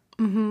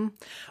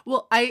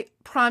 Well, I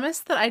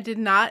promised that I did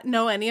not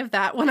know any of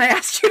that when I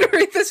asked you to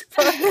read this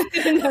book. I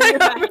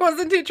hope it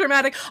wasn't too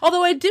traumatic.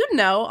 Although I do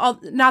know,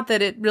 not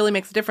that it really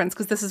makes a difference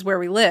because this is where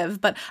we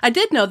live, but I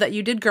did know that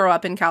you did grow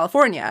up in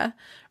California,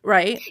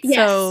 right? Yes.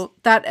 So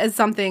that is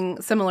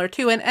something similar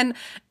too. And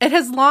it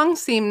has long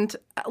seemed,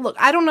 look,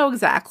 I don't know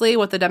exactly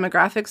what the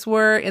demographics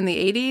were in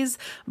the 80s,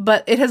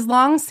 but it has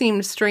long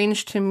seemed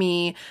strange to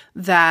me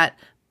that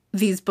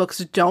these books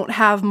don't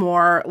have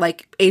more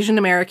like Asian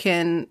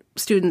American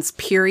students,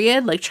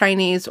 period, like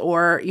Chinese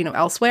or,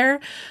 elsewhere,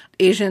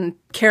 Asian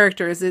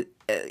characters.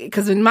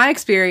 Because in my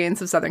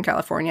experience of Southern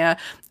California,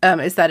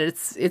 is that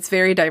it's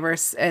very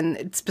diverse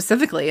and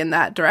specifically in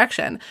that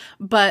direction.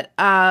 But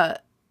the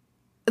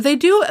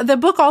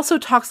book also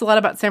talks a lot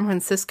about San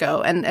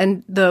Francisco,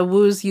 and the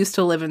Wus used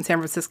to live in San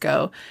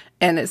Francisco,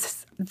 and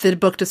the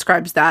book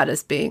describes that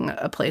as being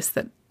a place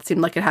that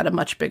seemed like it had a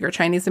much bigger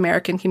Chinese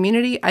American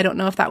community. I don't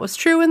know if that was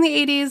true in the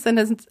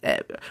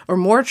 80s or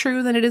more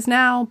true than it is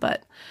now,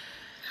 but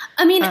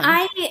I mean,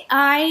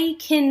 I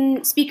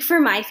can speak for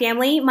my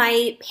family.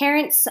 My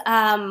parents,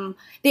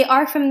 they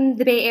are from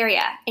the Bay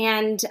Area,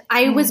 and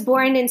I was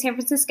born in San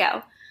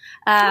Francisco.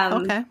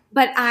 Okay.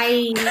 But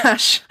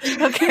Gosh.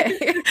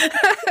 Okay.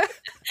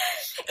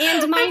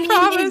 And my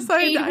name is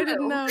I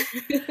didn't know.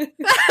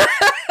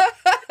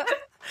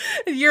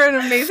 You're an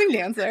amazing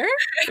dancer.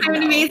 I'm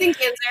an amazing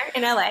dancer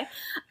in LA.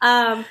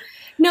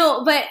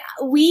 No, but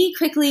we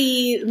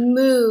quickly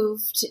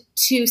moved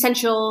to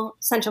Central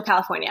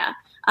California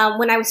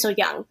when I was still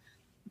young.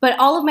 But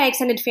all of my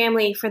extended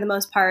family, for the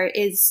most part,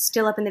 is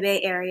still up in the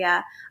Bay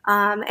Area.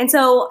 And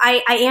so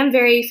I am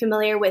very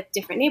familiar with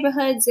different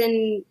neighborhoods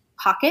and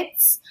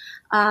pockets.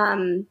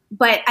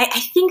 But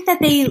I think that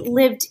they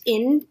lived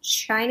in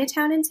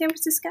Chinatown in San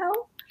Francisco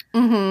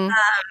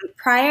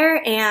prior.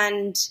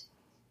 And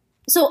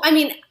so, I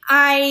mean,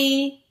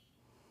 I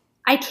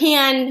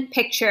can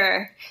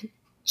picture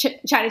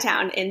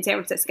Chinatown in San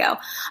Francisco.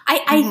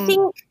 I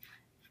think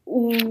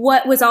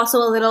what was also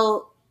a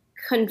little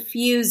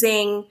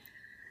confusing,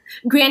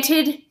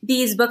 granted,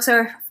 these books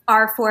are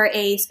for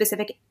a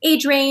specific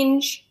age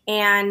range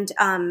and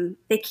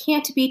they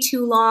can't be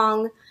too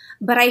long,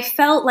 but I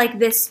felt like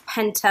this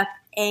pent-up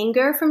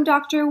anger from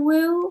Dr.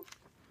 Wu.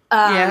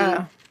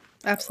 Yeah,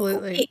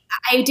 absolutely.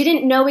 I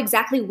didn't know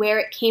exactly where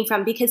it came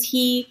from because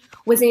he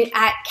was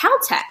at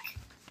Caltech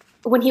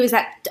when he was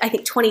at, I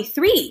think,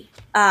 23,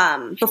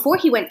 before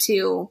he went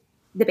to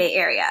the Bay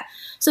Area.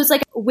 So it's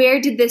like,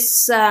 where did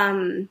this,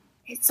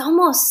 it's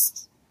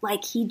almost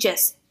like he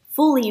just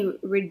fully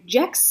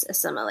rejects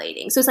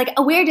assimilating. So it's like,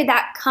 where did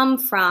that come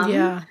from?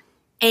 Yeah.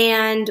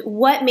 And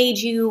what made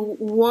you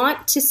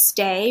want to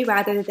stay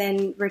rather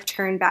than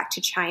return back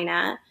to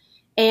China?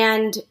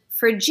 And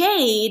for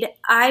Jade,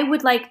 I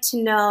would like to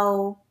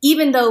know,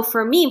 even though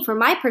for me, for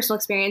my personal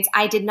experience,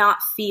 I did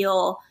not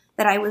feel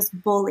that I was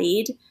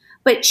bullied,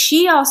 but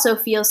she also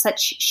feels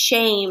such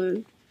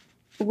shame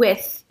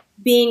with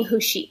being who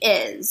she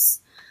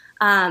is.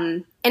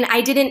 And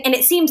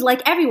it seemed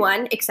like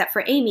everyone, except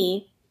for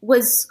Amy,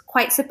 was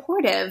quite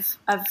supportive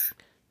of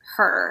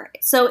her.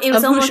 So it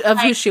was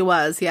who she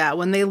was. Yeah.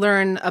 When they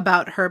learn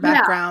about her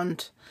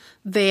background,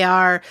 they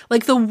are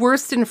like, the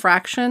worst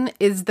infraction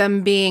is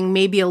them being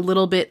maybe a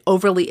little bit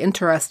overly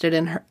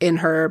interested in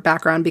her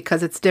background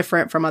because it's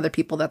different from other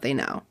people that they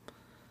know.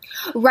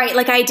 Right.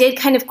 Like I did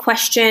kind of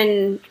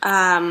question,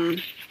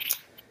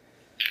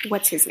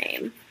 what's his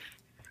name?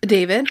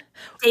 David.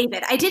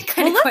 I did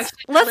kind of question.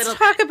 Let's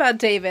talk about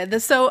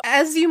David. So,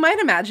 as you might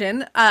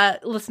imagine,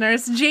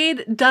 listeners,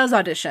 Jade does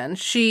audition.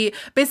 She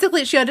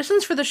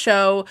auditions for the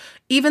show,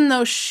 even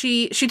though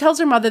she tells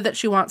her mother that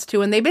she wants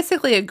to, and they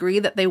basically agree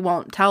that they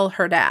won't tell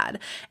her dad.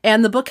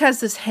 And the book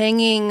has this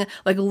hanging,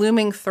 like,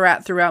 looming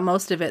threat throughout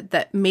most of it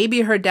that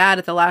maybe her dad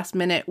at the last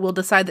minute will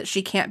decide that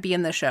she can't be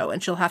in the show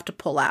and she'll have to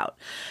pull out.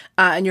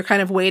 And you're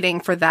kind of waiting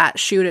for that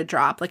shoe to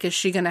drop. Like, is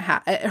she going to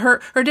have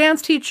her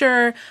dance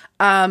teacher,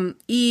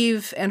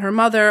 Eve, and her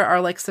mother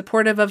are like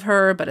supportive of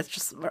her, but it's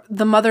just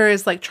the mother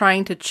is like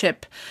trying to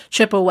chip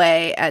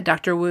away at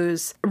Dr.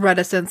 Wu's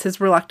reticence,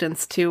 his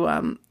reluctance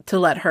to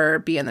let her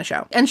be in the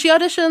show. And she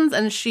auditions,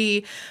 and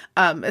she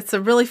it's a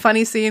really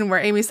funny scene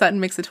where Amy Sutton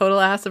makes a total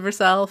ass of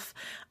herself.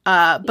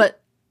 But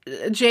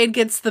Jade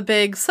gets the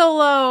big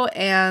solo,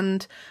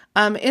 and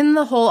in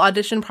the whole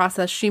audition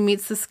process, she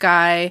meets this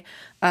guy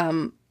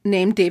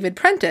named David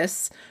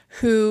Prentice,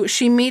 who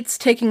she meets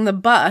taking the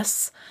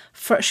bus.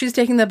 She's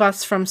taking the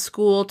bus from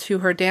school to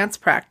her dance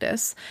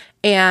practice,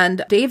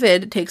 and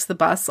David takes the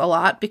bus a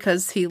lot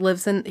because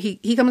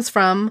he comes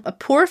from a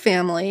poor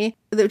family,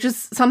 which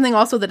is something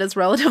also that is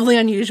relatively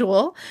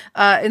unusual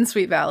in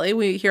Sweet Valley.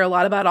 We hear a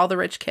lot about all the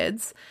rich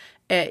kids.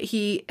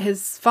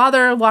 His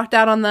father walked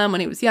out on them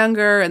when he was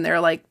younger, and they're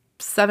like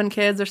 7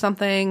 kids or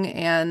something,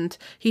 and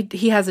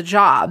he has a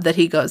job that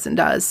he goes and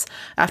does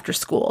after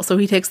school, so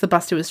he takes the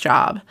bus to his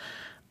job.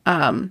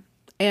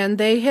 And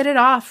they hit it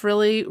off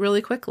really,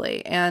 really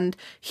quickly. And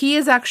he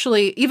is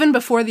actually, even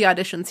before the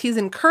auditions, he's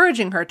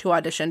encouraging her to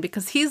audition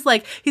because he's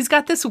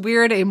got this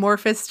weird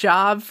amorphous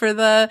job for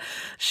the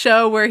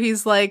show where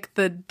he's like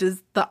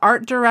the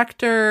art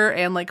director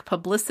and like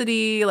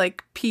publicity,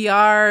 like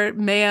PR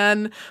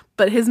man.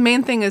 But his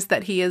main thing is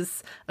that he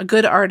is a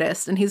good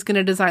artist and he's going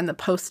to design the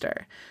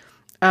poster.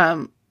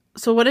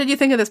 So what did you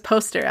think of this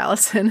poster,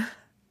 Allison?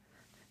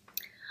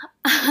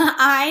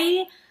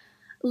 I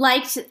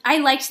liked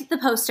the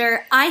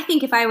poster. I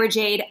think if I were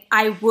Jade,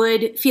 I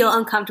would feel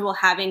uncomfortable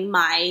having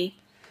my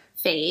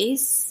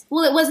face.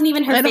 Well, it wasn't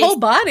even her and face. Whole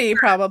body,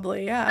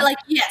 probably, yeah. But like,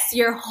 yes,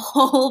 your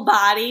whole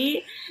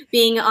body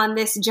being on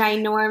this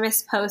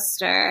ginormous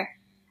poster.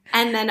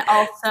 And then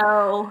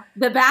also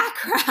the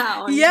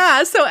background.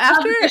 Yeah, so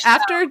after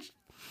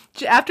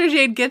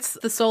Jade gets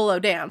the solo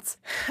dance,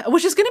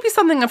 which is going to be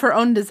something of her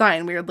own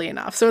design, weirdly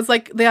enough. So it's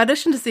like they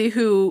audition to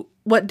see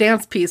what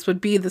dance piece would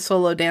be the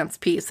solo dance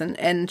piece.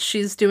 And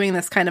she's doing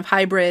this kind of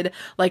hybrid,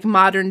 like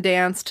modern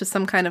dance to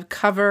some kind of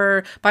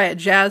cover by a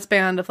jazz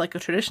band of like a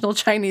traditional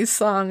Chinese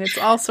song. It's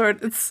all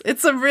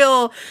it's a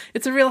real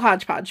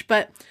hodgepodge.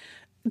 But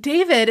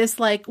David is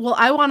like, well,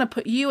 I want to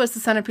put you as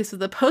the centerpiece of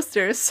the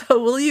poster, so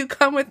will you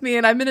come with me?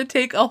 And I'm going to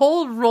take a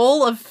whole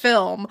roll of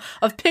film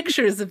of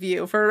pictures of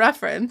you for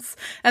reference.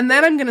 And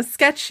then I'm going to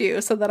sketch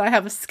you so that I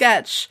have a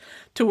sketch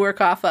to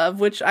work off of,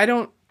 which I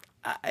don't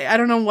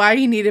know why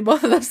he needed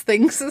both of those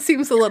things. It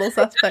seems a little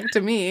suspect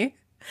to me.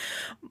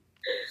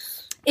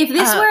 If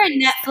this were a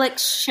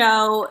Netflix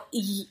show,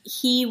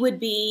 we would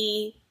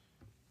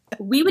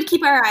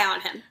keep our eye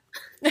on him.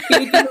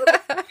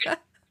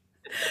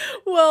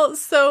 Well,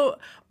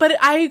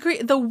 but I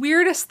agree. The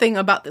weirdest thing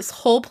about this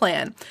whole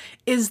plan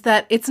is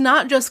that it's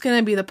not just going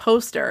to be the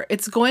poster.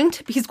 He's going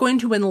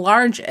to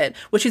enlarge it,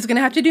 which he's going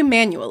to have to do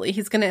manually.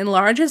 He's going to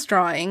enlarge his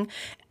drawing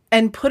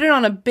and put it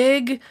on a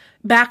big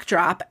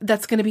backdrop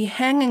that's going to be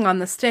hanging on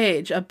the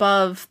stage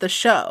above the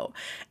show.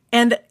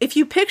 And if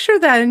you picture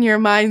that in your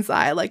mind's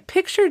eye, like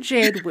picture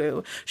Jade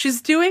Wu,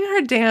 she's doing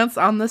her dance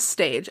on the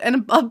stage,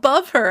 and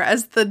above her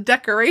as the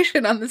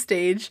decoration on the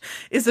stage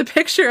is a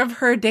picture of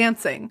her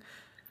dancing.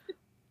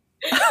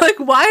 Like,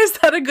 why is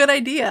that a good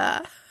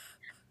idea?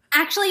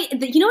 Actually,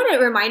 you know what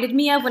it reminded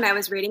me of when I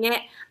was reading it?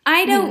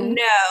 I don't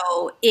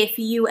know if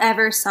you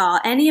ever saw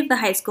any of the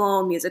High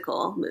School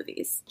Musical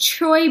movies.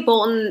 Troy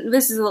Bolton,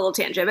 this is a little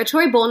tangent, but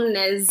Troy Bolton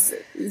is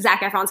Zac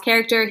Efron's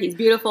character. He's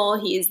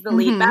beautiful. He's the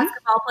lead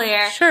basketball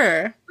player.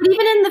 Sure. But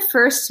even in the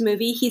first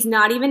movie, he's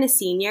not even a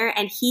senior,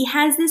 and he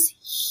has this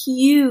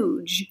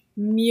huge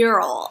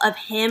mural of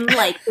him,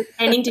 like,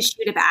 pretending to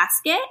shoot a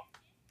basket.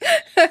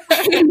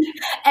 And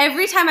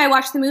every time I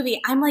watch the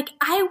movie, I'm like,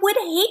 I would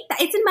hate that.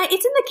 It's in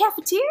the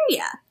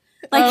cafeteria.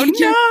 Like,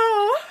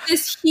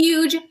 this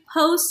huge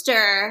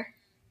poster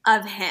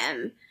of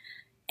him.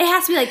 It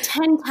has to be like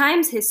 10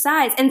 times his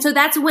size. And so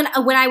that's when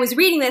I was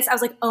reading this, I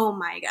was like, oh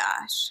my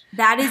gosh,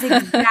 that is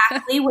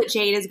exactly what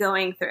Jade is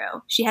going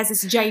through. She has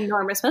this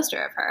ginormous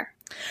poster of her.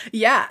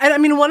 Yeah. And I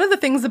mean, one of the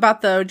things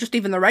about just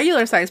even the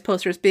regular size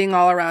posters being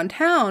all around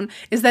town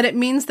is that it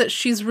means that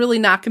she's really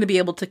not going to be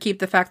able to keep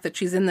the fact that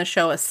she's in the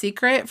show a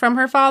secret from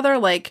her father.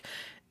 Like,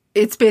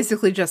 it's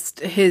basically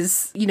just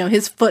his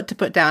foot to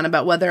put down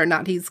about whether or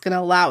not he's going to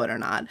allow it or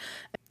not.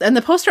 And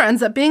the poster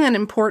ends up being an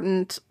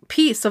important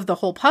piece of the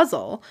whole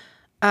puzzle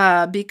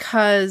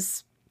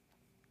because,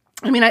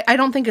 I mean, I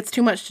don't think it's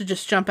too much to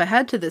just jump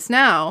ahead to this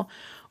now.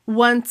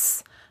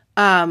 Once...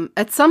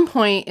 at some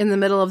point in the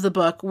middle of the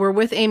book, we're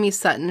with Amy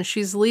Sutton.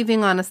 She's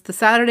leaving on the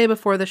Saturday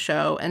before the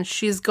show, and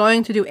she's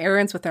going to do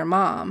errands with her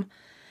mom.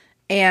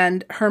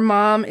 And her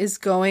mom is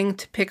going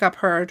to pick up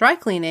her dry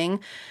cleaning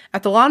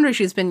at the laundry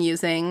she's been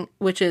using,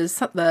 which is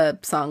the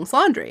Sung's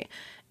Laundry.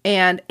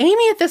 And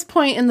Amy at this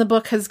point in the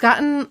book has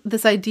gotten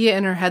this idea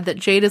in her head that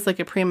Jade is like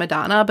a prima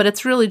donna, but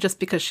it's really just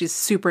because she's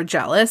super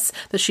jealous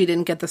that she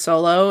didn't get the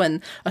solo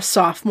and a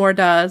sophomore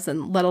does,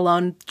 and let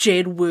alone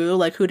Jade Wu.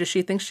 Like, who does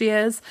she think she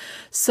is?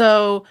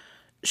 So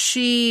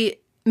she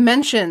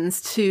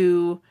mentions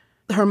to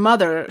her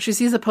mother, she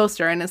sees a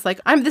poster and it's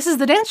like, this is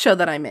the dance show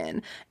that I'm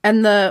in.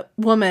 And the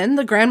woman,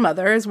 the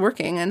grandmother, is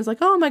working and is like,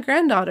 oh, my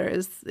granddaughter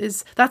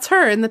is that's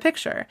her in the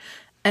picture.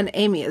 And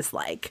Amy is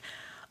like,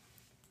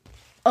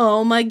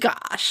 oh my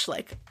gosh,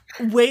 like,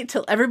 wait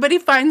till everybody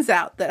finds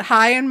out that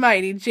high and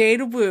mighty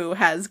Jade Wu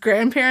has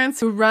grandparents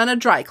who run a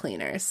dry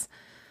cleaners.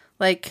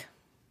 Like,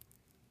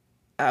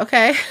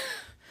 okay.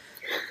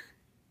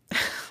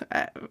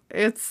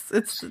 It's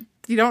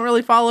you don't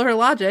really follow her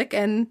logic,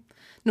 and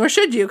nor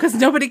should you, because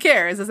nobody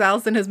cares, as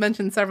Allison has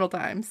mentioned several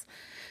times.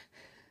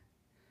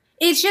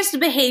 It's just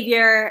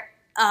behavior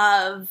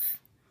of,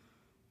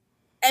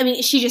 I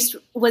mean, she just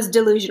was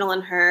delusional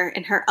in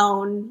her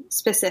own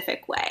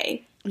specific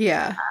way.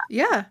 Yeah.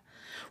 Yeah.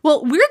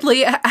 Well,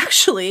 weirdly,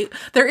 actually,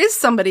 there is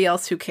somebody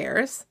else who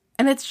cares,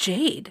 and it's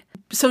Jade.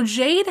 So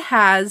Jade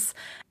has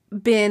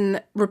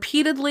been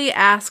repeatedly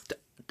asked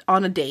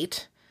on a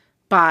date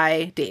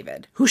by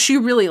David, who she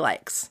really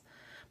likes.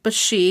 but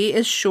she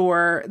is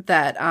sure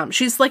that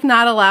she's like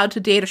not allowed to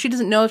date, or she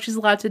doesn't know if she's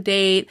allowed to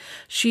date.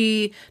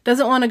 She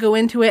doesn't want to go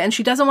into it, and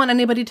she doesn't want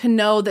anybody to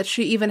know that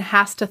she even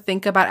has to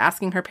think about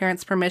asking her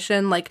parents'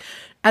 permission. Like,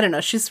 I don't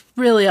know, she's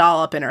really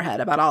all up in her head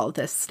about all of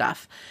this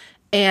stuff.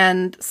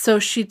 And so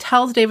she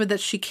tells David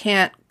that she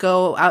can't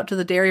go out to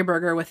the Dairy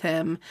Burger with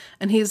him.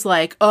 And he's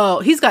like,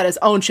 oh, he's got his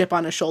own chip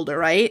on his shoulder,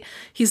 right?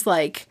 He's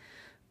like,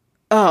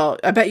 oh,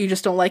 I bet you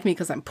just don't like me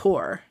because I'm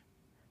poor.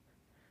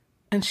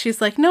 And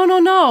she's like,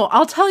 no,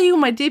 I'll tell you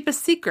my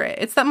deepest secret.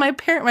 It's that my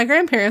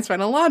grandparents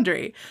run a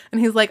laundry.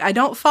 And he's like, I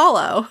don't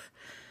follow.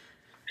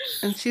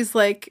 And she's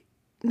like,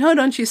 no,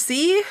 don't you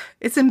see?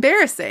 It's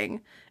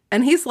embarrassing.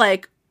 And he's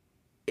like,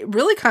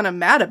 really kind of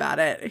mad about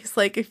it. He's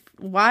like,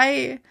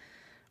 why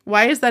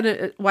is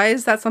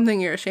that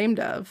something you're ashamed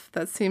of?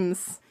 That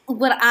seems...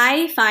 What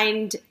I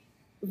find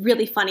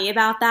really funny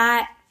about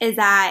that is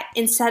that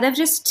instead of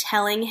just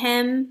telling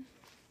him,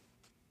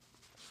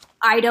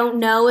 I don't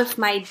know if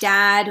my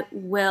dad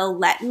will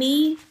let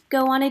me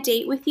go on a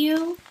date with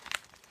you,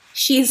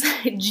 she's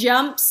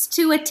jumps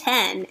to a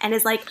 10 and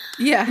is like,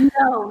 yeah,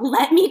 no,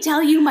 let me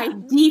tell you my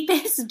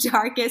deepest,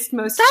 darkest,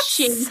 most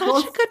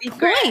shameful such a good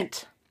secret.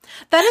 Point.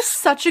 That is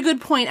such a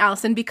good point,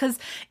 Allison, because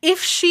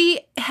if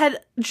she had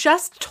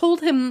just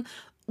told him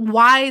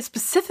why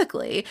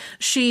specifically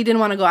she didn't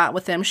want to go out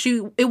with him,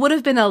 it would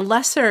have been a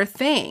lesser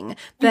thing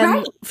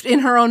than in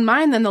her own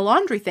mind than the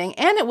laundry thing,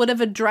 and it would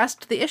have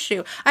addressed the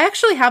issue. I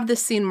actually have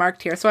this scene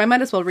marked here, so I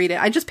might as well read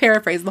it. I just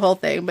paraphrased the whole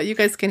thing, but you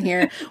guys can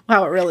hear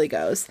how it really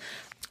goes.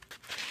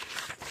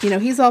 You know,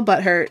 he's all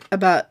butthurt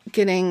about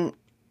getting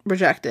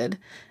rejected,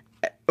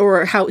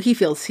 or how he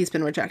feels he's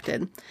been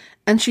rejected.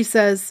 And she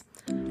says,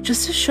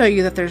 just to show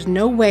you that there's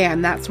no way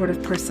I'm that sort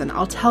of person,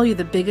 I'll tell you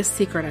the biggest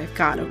secret I've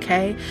got,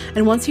 okay?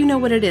 And once you know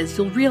what it is,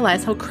 you'll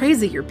realize how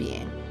crazy you're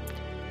being.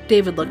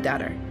 David looked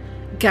at her.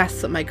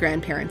 Guess what my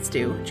grandparents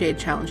do, Jade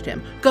challenged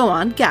him. Go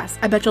on, guess.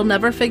 I bet you'll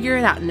never figure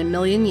it out in a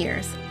million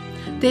years.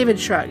 David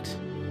shrugged.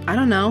 I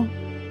don't know.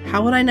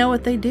 How would I know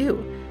what they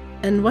do?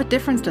 And what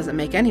difference does it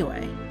make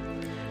anyway?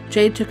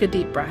 Jade took a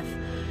deep breath.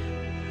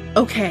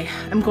 Okay,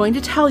 I'm going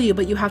to tell you,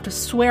 but you have to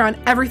swear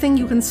on everything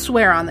you can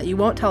swear on that you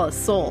won't tell a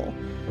soul.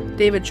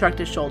 David shrugged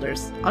his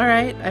shoulders. All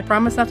right, I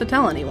promise not to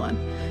tell anyone.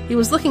 He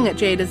was looking at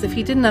Jade as if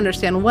he didn't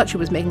understand what she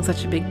was making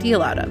such a big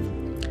deal out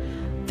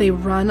of. They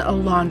run a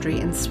laundry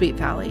in Sweet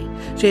Valley.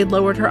 Jade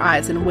lowered her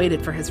eyes and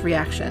waited for his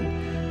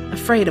reaction,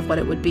 afraid of what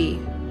it would be.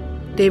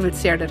 David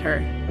stared at her.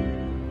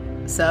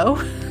 So?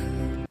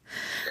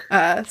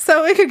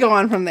 So it could go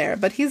on from there,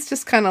 but he's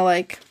just kind of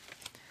like,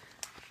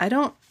 I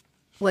don't,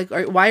 like,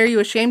 why are you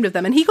ashamed of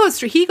them? And he goes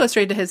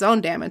straight to his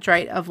own damage,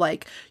 right? Of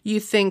like,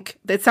 you think,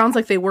 it sounds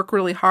like they work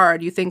really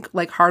hard. You think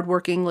like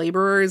hardworking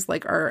laborers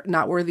like are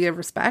not worthy of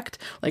respect.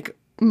 Like,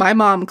 my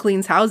mom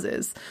cleans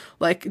houses.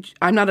 Like,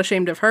 I'm not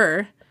ashamed of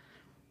her.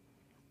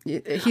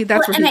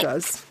 That's what he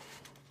does.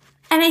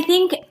 And I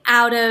think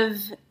out of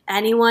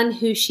anyone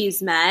who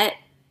she's met,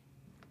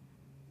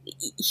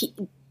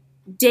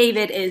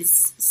 David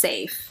is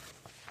safe.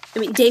 I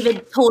mean,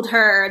 David told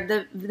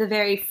her the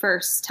very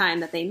first time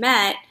that they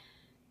met,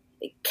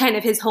 kind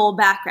of his whole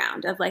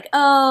background of like,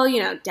 oh,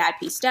 you know, dad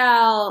pieced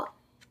out.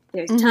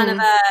 There's a ton of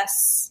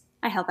us.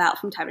 I help out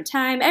from time to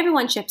time.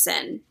 Everyone chips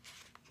in.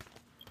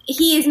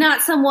 He is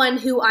not someone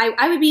who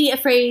I would be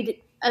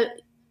afraid,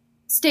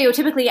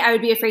 stereotypically, I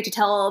would be afraid to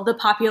tell the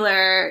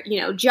popular, you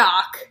know,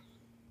 jock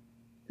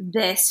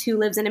this who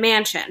lives in a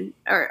mansion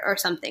or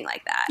something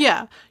like that.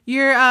 Yeah.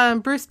 You're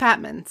Bruce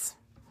Patman's.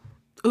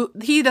 Ooh,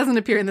 he doesn't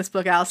appear in this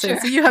book, Allison,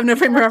 so you have no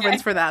frame of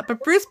reference for that.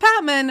 But Bruce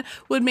Patman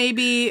would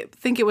maybe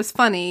think it was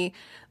funny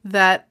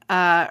that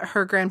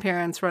her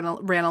grandparents ran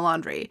a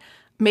laundry.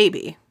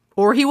 Maybe.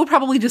 Or he will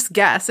probably just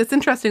guess. It's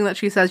interesting that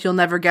she says you'll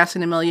never guess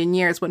in a million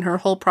years when her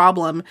whole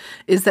problem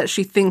is that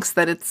she thinks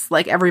that it's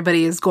like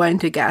everybody is going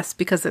to guess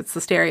because it's the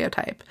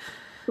stereotype.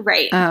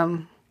 Right.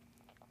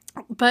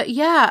 But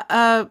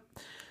yeah,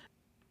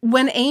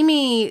 when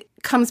Amy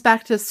comes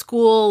back to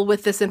school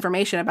with this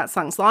information about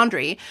Sung's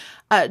laundry,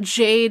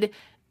 Jade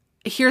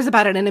hears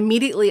about it and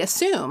immediately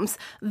assumes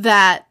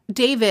that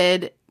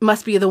David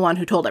must be the one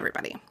who told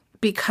everybody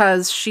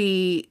because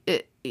he's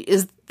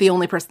the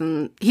only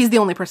person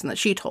that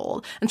she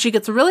told. And she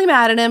gets really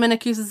mad at him and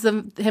accuses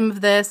him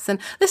of this. And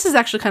this is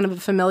actually kind of a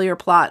familiar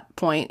plot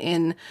point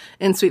in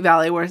Sweet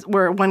Valley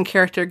where one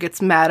character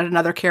gets mad at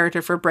another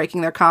character for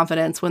breaking their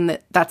confidence when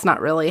that's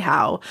not really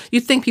how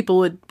you'd think people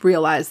would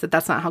realize that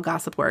that's not how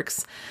gossip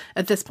works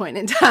at this point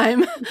in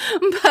time.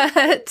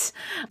 But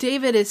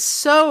David is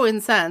so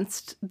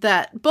incensed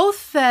that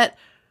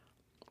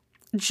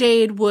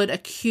Jade would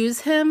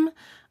accuse him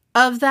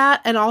of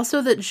that, and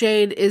also that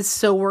Jade is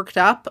so worked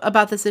up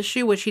about this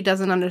issue, which he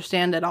doesn't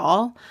understand at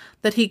all,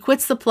 that he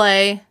quits the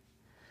play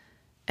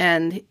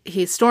and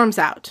he storms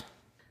out.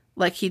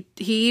 Like he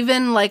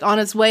even, like, on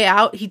his way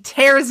out, he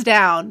tears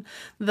down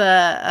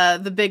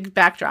the big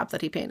backdrop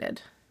that he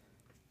painted.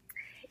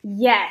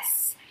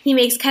 Yes, he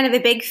makes kind of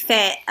a big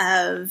fit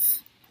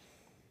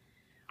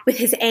with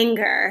his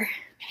anger,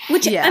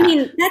 which I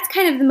mean, that's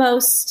kind of the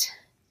most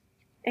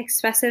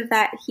expressive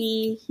that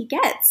he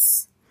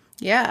gets.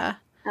 Yeah.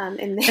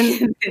 In this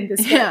book.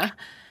 Yeah.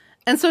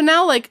 And so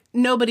now, like,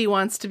 nobody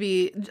wants to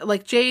be,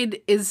 like,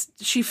 Jade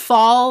she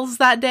falls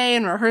that day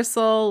in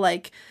rehearsal,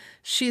 like,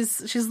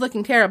 she's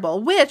looking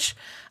terrible, which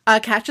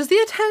catches the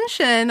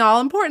attention, all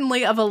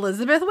importantly, of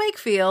Elizabeth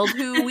Wakefield,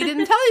 who we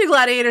didn't tell you,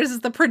 Gladiators, is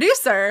the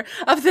producer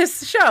of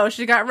this show.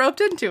 She got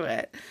roped into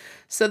it.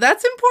 So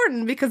that's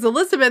important because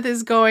Elizabeth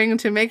is going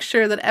to make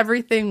sure that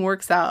everything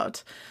works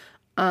out.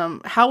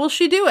 How will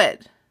she do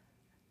it?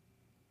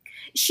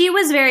 She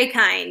was very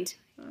kind.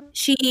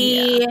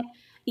 She,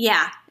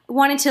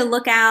 wanted to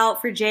look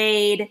out for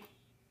Jade,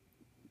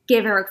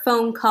 give her a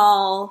phone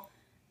call,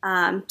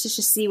 to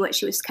just see what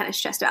she was kind of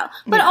stressed about.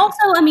 But also,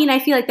 I mean, I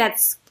feel like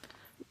that's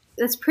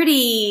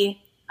pretty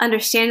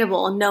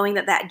understandable, knowing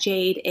that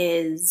Jade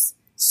is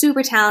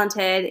super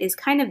talented, is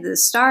kind of the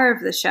star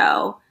of the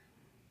show.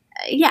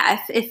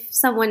 If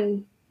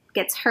someone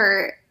gets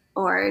hurt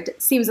or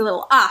seems a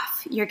little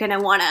off, you're going to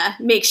want to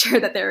make sure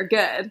that they're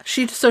good.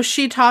 She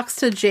talks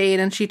to Jade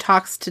and she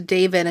talks to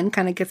David and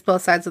kind of gets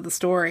both sides of the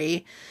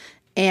story.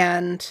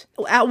 And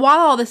while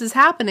all this is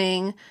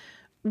happening,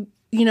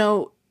 you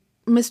know,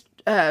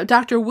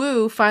 Dr.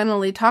 Wu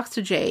finally talks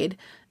to Jade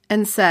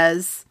and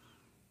says,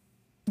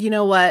 you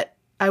know what,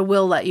 I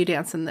will let you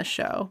dance in this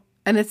show.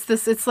 And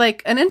it's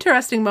like an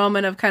interesting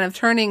moment of kind of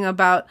turning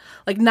about,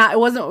 like, it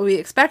wasn't what we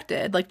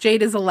expected. Like,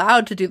 Jade is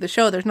allowed to do the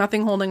show. There's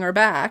nothing holding her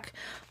back.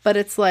 But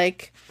it's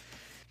like,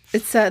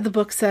 the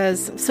book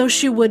says, so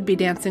she would be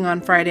dancing on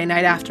Friday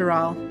night after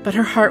all, but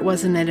her heart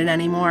wasn't in it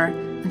anymore,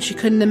 and she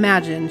couldn't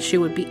imagine she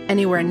would be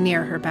anywhere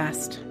near her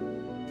best.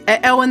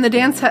 Oh, and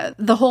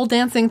the whole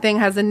dancing thing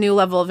has a new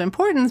level of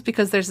importance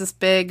because there's this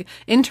big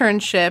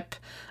internship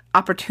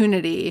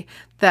opportunity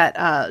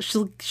that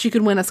she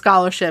could win a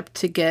scholarship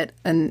to get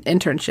an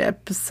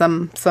internship.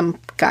 Some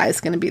guy's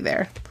going to be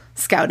there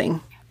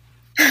scouting,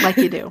 like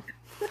you do.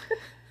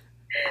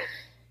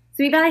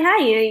 Sweet Valley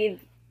High, you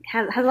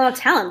has a lot of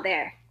talent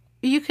there.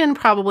 You can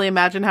probably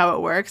imagine how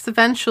it works.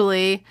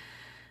 Eventually,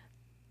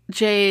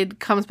 Jade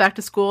comes back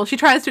to school. She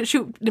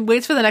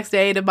waits for the next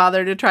day to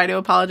bother to try to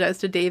apologize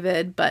to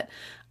David, but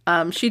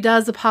she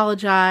does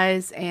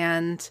apologize,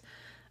 and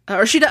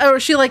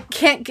she like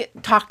can't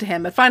talk to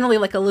him. But finally,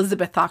 like,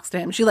 Elizabeth talks to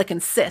him. She like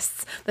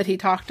insists that he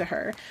talk to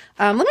her.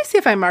 Let me see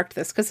if I marked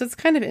this because it's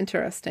kind of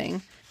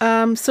interesting.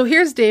 So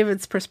here's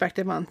David's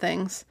perspective on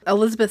things.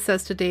 Elizabeth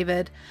says to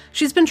David,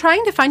 she's been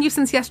trying to find you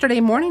since yesterday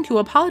morning to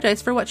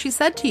apologize for what she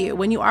said to you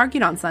when you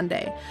argued on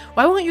Sunday.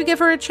 Why won't you give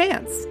her a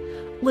chance?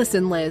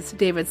 Listen, Liz,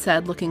 David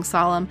said, looking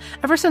solemn.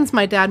 Ever since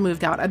my dad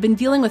moved out, I've been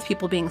dealing with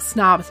people being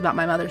snobs about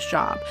my mother's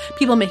job.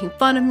 People making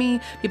fun of me,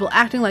 people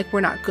acting like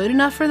we're not good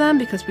enough for them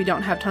because we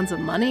don't have tons of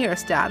money or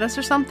status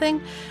or something.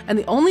 And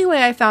the only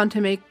way I found to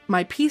make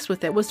my peace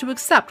with it was to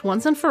accept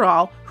once and for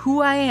all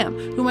who I am,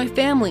 who my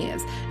family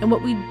is, and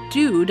what we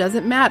do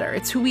doesn't matter.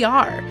 It's who we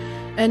are.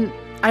 And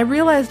I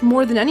realized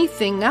more than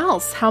anything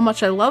else how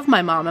much I love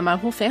my mom and my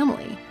whole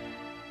family.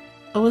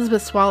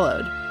 Elizabeth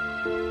swallowed.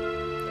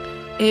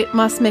 It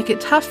must make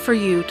it tough for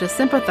you to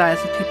sympathize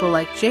with people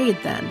like Jade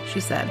then, she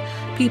said.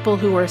 People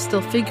who are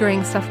still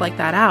figuring stuff like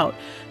that out,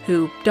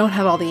 who don't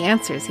have all the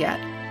answers yet.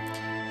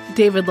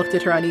 David looked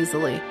at her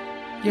uneasily.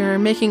 You're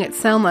making it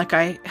sound like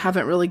I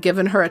haven't really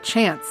given her a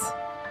chance.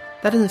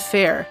 That isn't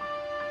fair.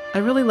 I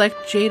really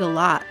liked Jade a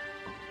lot.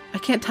 I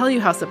can't tell you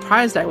how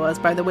surprised I was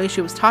by the way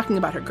she was talking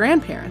about her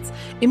grandparents.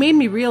 It made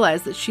me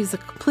realize that she's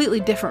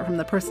completely different from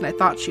the person I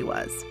thought she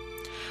was.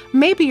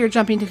 Maybe you're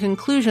jumping to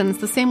conclusions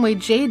the same way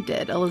Jade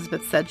did,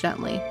 Elizabeth said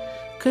gently.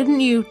 Couldn't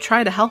you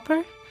try to help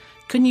her?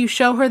 Couldn't you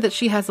show her that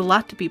she has a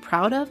lot to be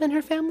proud of in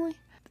her family?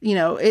 You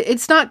know,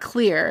 it's not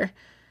clear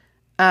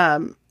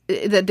that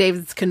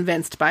David's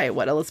convinced by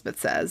what Elizabeth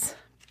says,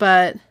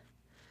 but...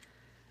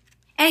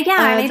 And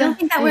I don't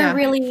think that we're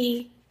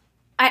really...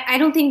 I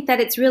don't think that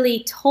it's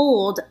really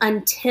told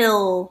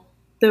until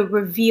the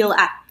reveal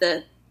at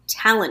the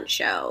talent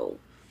show.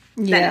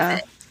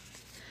 Yeah.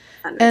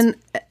 And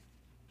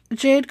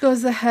Jade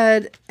goes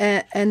ahead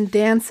and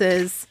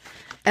dances,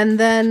 and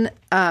then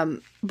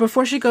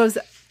before she goes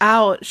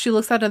out, she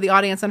looks out at the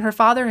audience, and her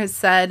father has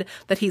said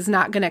that he's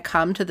not going to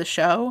come to the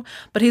show,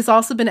 but he's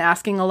also been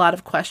asking a lot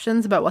of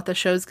questions about what the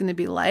show's going to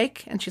be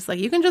like, and she's like,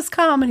 you can just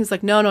come, and he's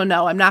like, no,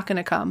 I'm not going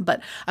to come,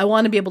 but I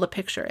want to be able to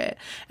picture it.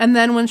 And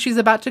then when she's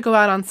about to go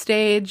out on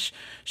stage,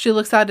 she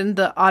looks out in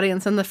the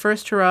audience, and the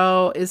first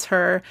row is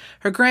her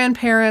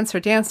grandparents, her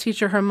dance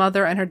teacher, her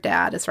mother, and her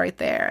dad is right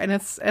there, and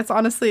it's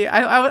honestly,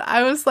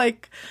 I was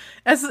like,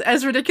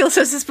 as ridiculous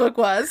as this book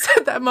was,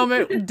 that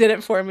moment did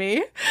it for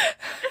me.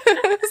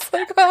 It's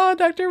like, oh,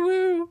 Dr.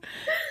 Wu.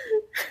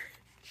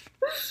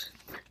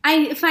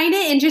 I find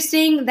it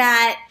interesting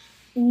that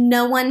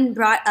no one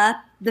brought up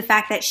the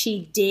fact that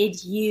she did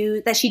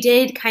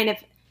kind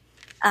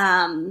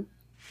of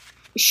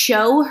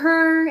show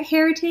her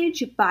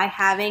heritage by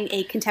having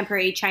a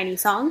contemporary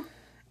Chinese song.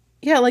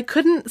 Yeah, like,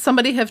 couldn't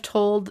somebody have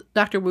told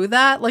Dr. Wu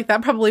that? Like,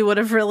 that probably would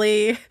have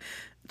really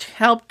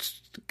helped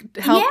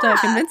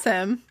convince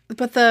him.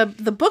 But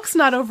the book's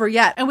not over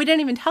yet, and we didn't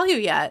even tell you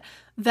yet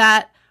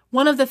that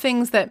one of the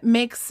things that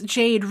makes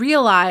Jade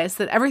realize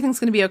that everything's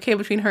going to be okay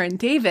between her and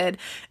David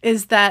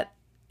is that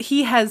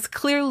he has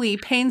clearly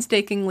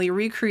painstakingly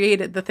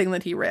recreated the thing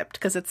that he ripped,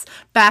 because it's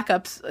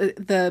backups.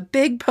 The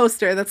big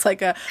poster that's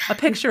like a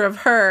picture of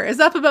her is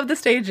up above the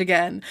stage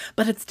again,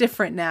 but it's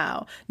different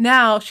now.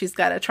 Now she's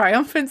got a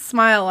triumphant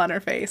smile on her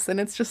face, and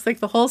it's just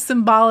like the whole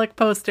symbolic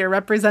poster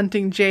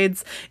representing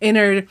Jade's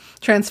inner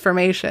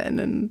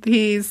transformation, and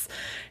he's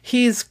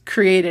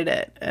created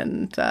it,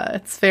 and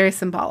it's very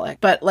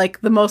symbolic, but like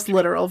the most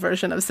literal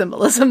version of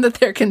symbolism that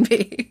there can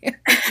be.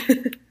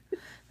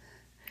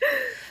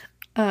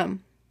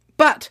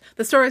 But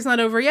the story's not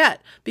over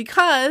yet,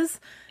 because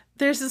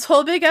there's this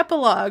whole big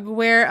epilogue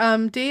where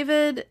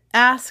David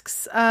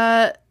asks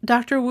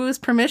Dr. Wu's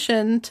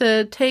permission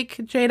to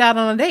take Jade out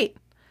on a date.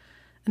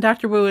 And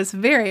Dr. Wu is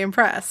very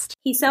impressed.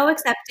 He's so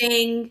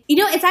accepting. You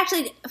know, it's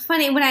actually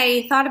funny when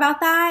I thought about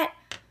that.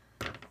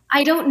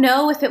 I don't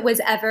know if it was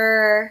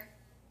ever,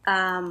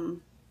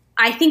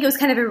 I think it was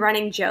kind of a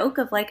running joke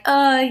of like,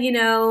 you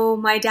know,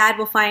 my dad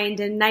will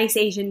find a nice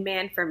Asian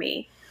man for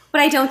me. But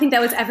I don't think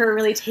that was ever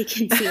really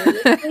taken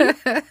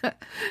seriously.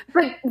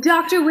 But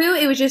Dr. Wu,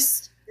 it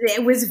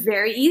was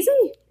very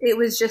easy. It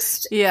was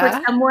just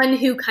for someone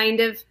who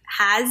kind of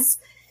has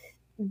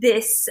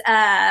this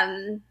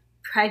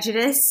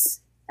prejudice.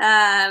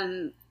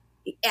 I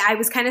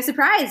was kind of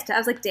surprised. I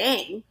was like,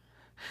 dang.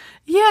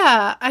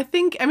 Yeah, I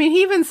mean,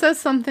 he even says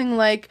something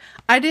like,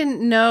 I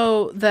didn't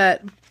know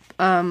that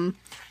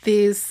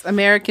these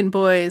American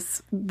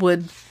boys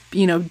would,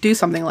 you know, do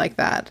something like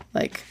that.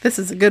 Like, this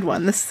is a good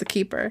one. This is a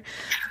keeper.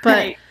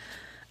 But,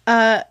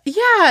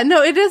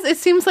 it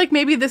seems like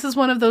maybe this is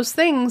one of those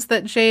things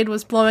that Jade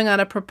was blowing out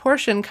of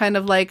proportion, kind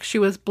of like she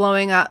was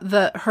blowing out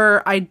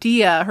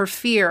her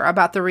fear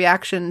about the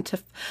reaction to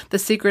the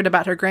secret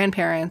about her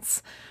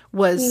grandparents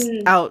was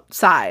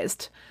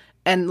outsized.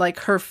 And, like,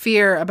 her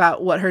fear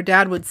about what her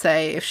dad would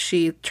say if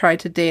she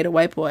tried to date a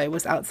white boy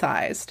was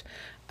outsized.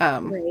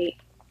 Right.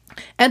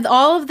 And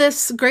all of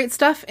this great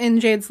stuff in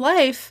Jade's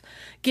life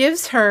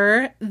gives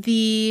her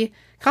the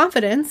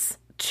confidence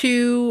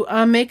to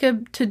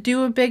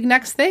do a big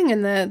next thing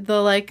in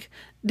the like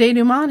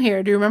denouement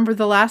here. Do you remember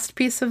the last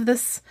piece of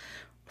this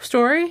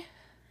story?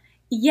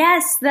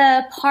 Yes,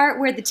 the part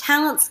where the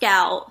talent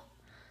scout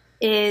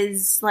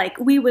is like,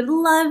 we would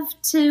love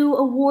to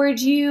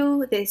award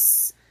you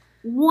this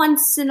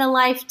once in a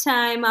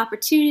lifetime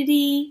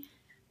opportunity,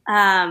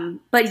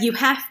 but you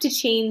have to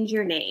change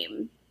your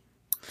name.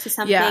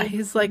 Yeah,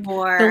 he's like,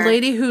 more... the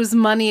lady whose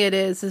money it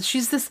is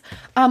she's this,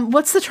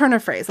 what's the Turner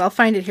phrase? I'll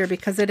find it here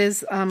because it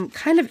is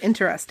kind of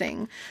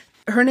interesting.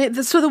 Her name,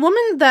 so the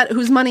woman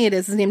whose money it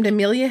is named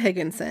Amelia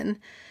Higginson,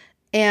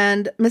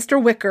 and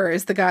Mr. Wicker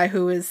is the guy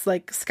who is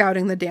like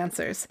scouting the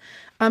dancers.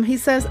 He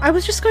says, I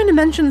was just going to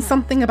mention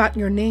something about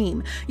your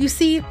name. You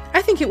see,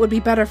 I think it would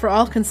be better for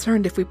all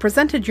concerned if we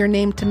presented your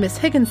name to Miss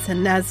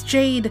Higginson as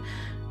Jade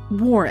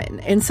Warren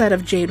instead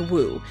of Jade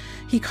Wu.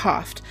 He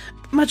coughed.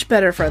 Much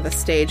better for the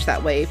stage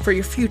that way, for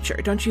your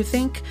future, don't you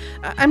think?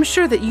 I'm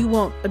sure that you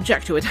won't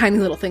object to a tiny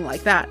little thing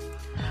like that.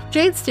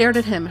 Jade stared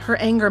at him, her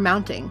anger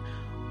mounting.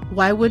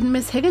 Why wouldn't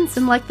Miss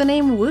Higginson like the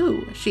name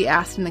Wu? She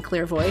asked in a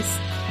clear voice.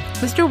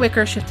 Mr.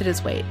 Wicker shifted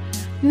his weight.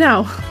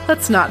 Now,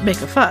 let's not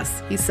make a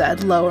fuss, he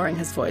said, lowering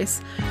his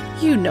voice.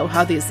 You know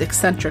how these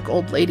eccentric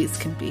old ladies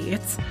can be.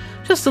 It's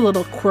just a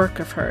little quirk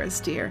of hers,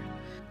 dear.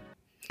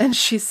 And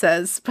she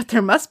says, but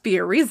there must be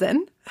a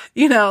reason.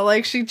 You know,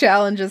 like, she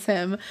challenges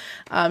him.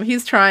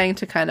 He's trying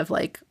to kind of,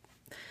 like,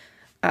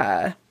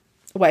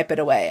 wipe it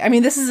away. I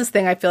mean, this is this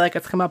thing I feel like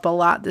it's come up a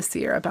lot this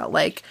year about,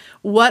 like,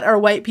 what are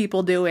white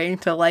people doing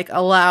to, like,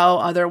 allow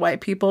other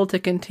white people to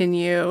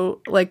continue,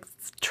 like,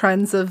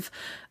 trends of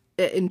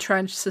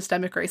entrenched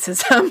systemic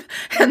racism.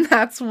 And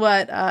that's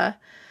what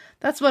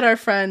our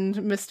friend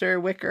Mr.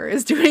 Wicker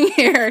is doing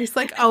here. He's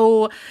like,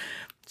 oh,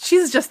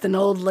 she's just an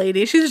old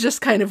lady. She's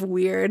just kind of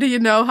weird. You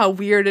know how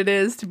weird it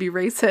is to be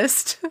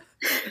racist.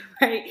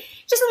 Right.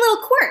 Just a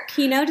little quirk,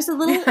 you know, just a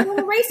little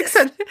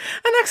racist.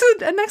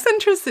 An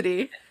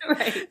eccentricity.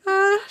 Right.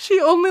 She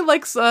only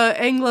likes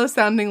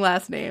Anglo-sounding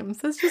last names.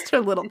 That's just her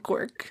little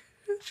quirk.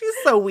 She's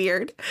so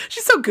weird.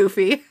 She's so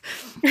goofy.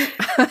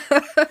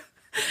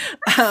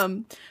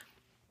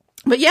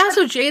 But yeah,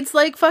 so Jade's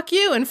like, fuck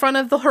you, in front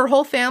of her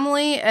whole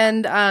family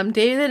and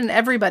David and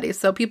everybody.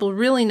 So people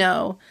really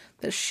know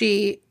that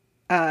she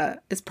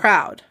is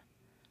proud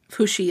of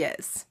who she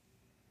is.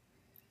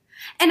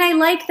 And I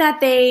like that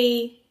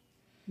they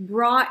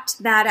brought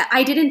that.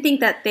 I didn't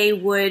think that they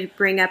would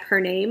bring up her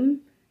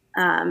name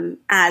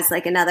as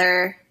like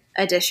another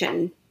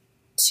addition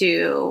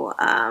to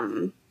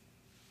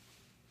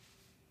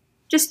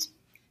just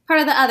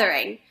part of the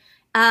othering.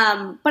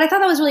 But I thought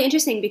that was really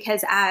interesting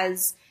because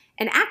as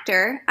an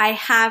actor, I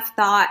have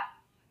thought,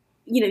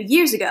 you know,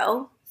 years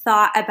ago,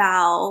 thought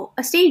about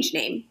a stage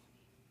name.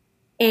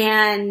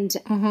 And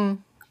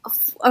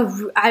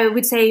I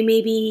would say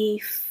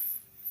maybe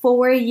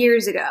 4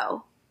 years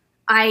ago,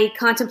 I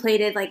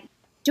contemplated, like,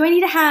 do I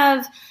need to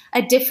have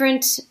a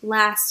different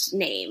last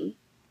name?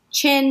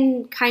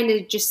 Chin kind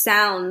of just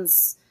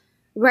sounds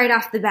right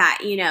off the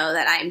bat, you know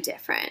that I'm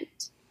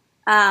different.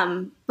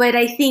 But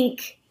I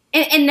think,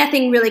 and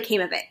nothing really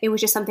came of it. It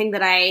was just something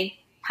that I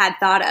had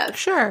thought of.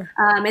 Sure.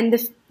 And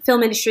the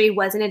film industry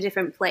was in a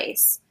different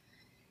place.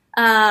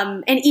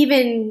 And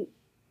even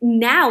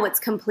now it's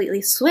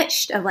completely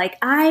switched of like,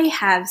 I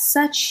have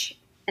such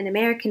an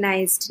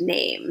Americanized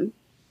name.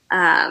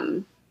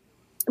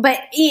 But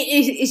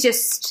it's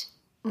just,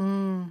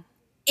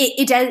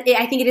 it does,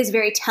 I think it is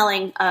very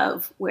telling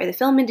of where the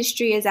film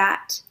industry is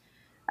at,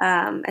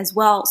 as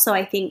well. So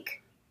I think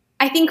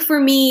for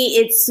me,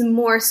 it's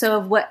more so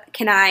of what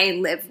can I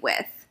live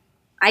with?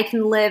 I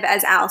can live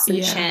as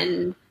Allison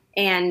Chen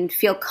and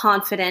feel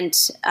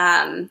confident,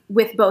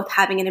 with both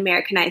having an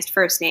Americanized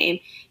first name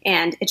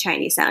and a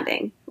Chinese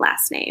sounding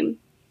last name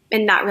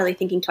and not really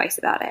thinking twice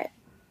about it.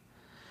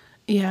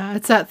 Yeah,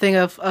 it's that thing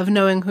of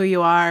knowing who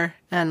you are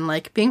and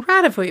like being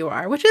proud of who you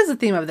are, which is the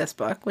theme of this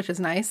book, which is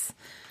nice.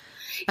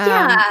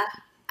 Yeah,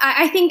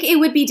 I think it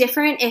would be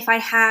different if I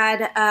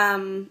had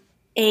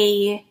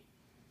a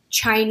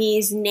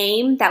Chinese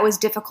name that was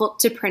difficult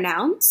to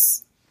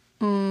pronounce.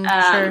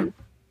 Sure.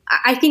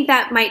 I think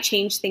that might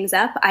change things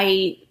up.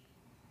 I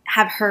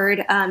have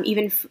heard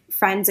even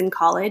friends in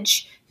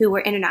college who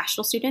were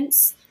international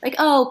students, like,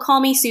 oh,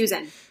 call me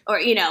Susan, or,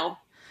 you know,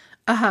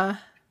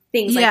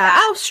 things like that.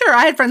 Oh, sure.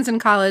 I had friends in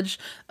college.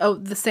 Oh,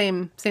 the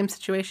same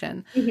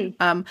situation.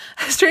 Mm-hmm.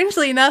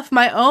 Strangely enough,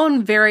 my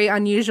own very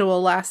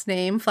unusual last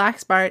name,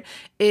 Flaxbart,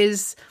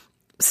 is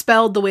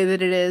spelled the way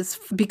that it is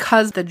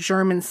because the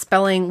German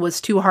spelling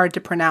was too hard to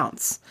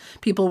pronounce.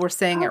 People were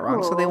saying it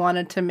wrong, so they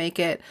wanted to make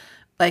it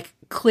like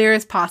clear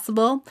as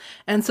possible.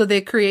 And so they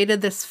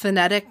created this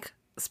phonetic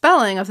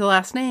spelling of the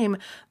last name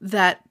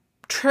that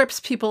trips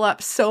people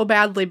up so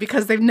badly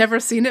because they've never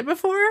seen it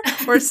before.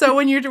 Or so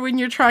when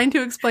you're trying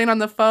to explain on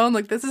the phone,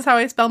 like, this is how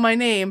I spell my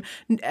name,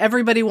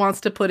 everybody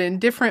wants to put in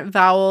different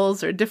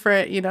vowels or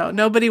different, you know,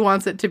 nobody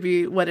wants it to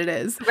be what it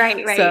is.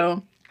 Right.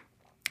 So,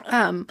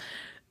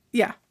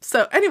 yeah.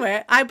 So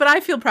anyway, but I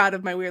feel proud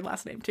of my weird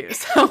last name too.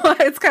 So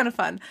it's kind of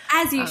fun.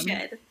 As you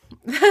should.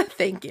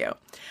 Thank you.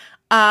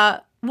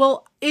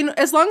 Well,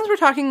 as long as we're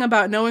talking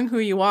about knowing who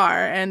you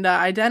are and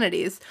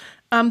identities,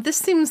 this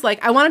seems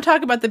like I want to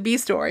talk about the B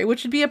story,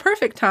 which would be a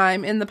perfect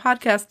time in the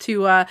podcast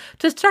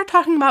to start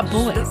talking about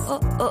boys. The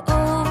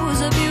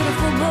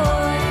beautiful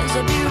boys,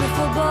 the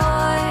beautiful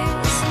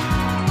boys.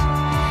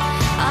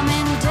 I'm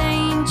in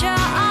danger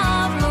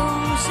of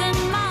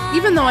losing my.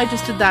 Even though I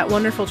just did that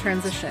wonderful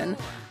transition,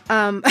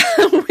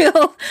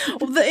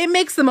 it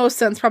makes the most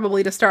sense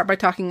probably to start by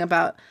talking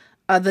about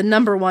the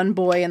number one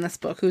boy in this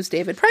book, who's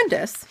David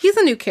Prentice. He's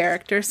a new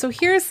character, so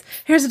here's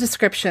a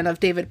description of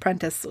David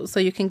Prentice so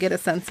you can get a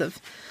sense of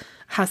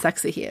how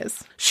sexy he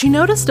is. She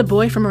noticed a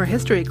boy from her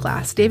history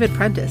class, David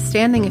Prentice,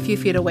 standing a few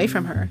feet away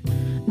from her.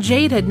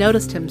 Jade had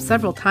noticed him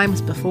several times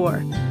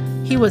before.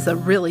 He was a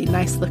really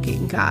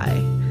nice-looking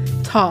guy.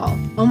 Tall,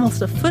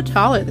 almost a foot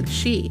taller than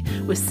she,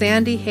 with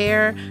sandy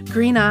hair,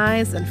 green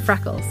eyes, and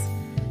freckles.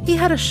 He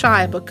had a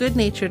shy but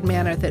good-natured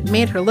manner that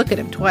made her look at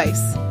him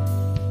twice.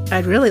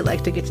 I'd really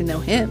like to get to know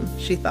him,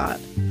 she thought.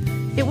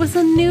 It was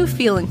a new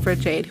feeling for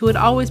Jade, who had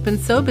always been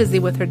so busy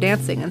with her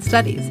dancing and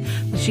studies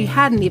that she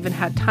hadn't even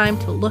had time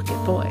to look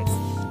at boys.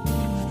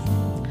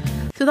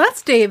 So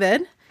that's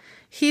David.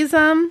 He's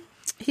a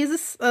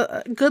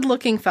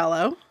good-looking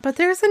fellow, but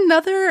there's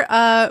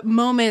another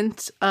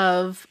moment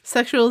of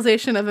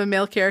sexualization of a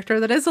male character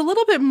that is a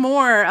little bit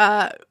more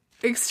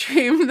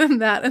extreme than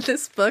that in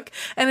this book,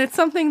 and it's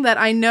something that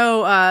I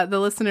know the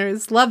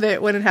listeners love it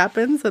when it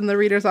happens, and the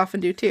readers often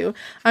do too.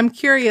 I'm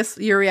curious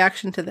your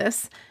reaction to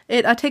this.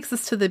 It takes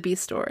us to the B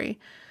story.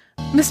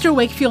 Mr.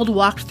 Wakefield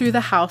walked through the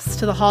house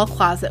to the hall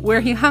closet where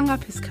he hung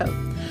up his coat.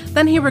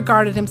 Then he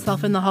regarded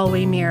himself in the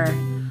hallway mirror.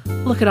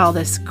 "Look at all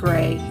this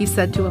gray," he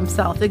said to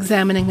himself,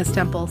 examining his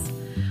temples.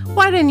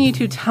 "Why didn't you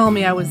two tell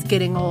me I was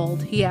getting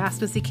old?" he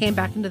asked as he came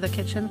back into the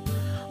kitchen.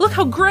 "Look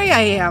how gray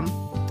I am."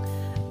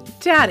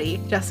 "Daddy,"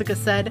 Jessica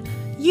said,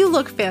 "you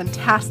look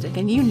fantastic,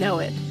 and you know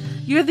it.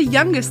 You're the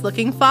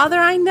youngest-looking father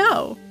I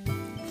know."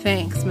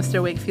 "Thanks,"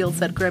 Mr. Wakefield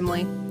said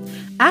grimly.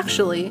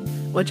 Actually,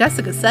 what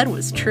Jessica said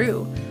was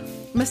true.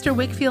 Mr.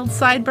 Wakefield's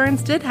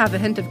sideburns did have a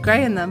hint of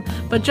gray in them,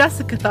 but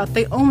Jessica thought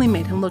they only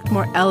made him look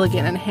more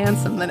elegant and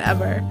handsome than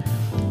ever.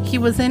 He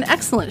was in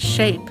excellent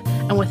shape,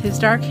 and with his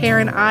dark hair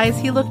and eyes,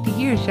 he looked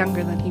years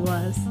younger than he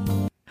was.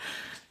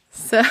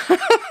 So...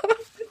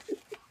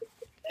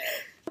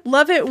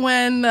 Love it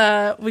when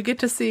we get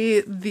to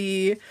see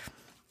the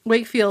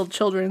Wakefield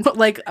children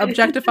like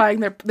objectifying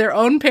their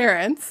own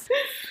parents.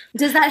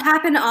 Does that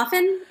happen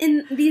often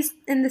in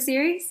the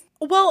series?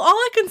 Well, all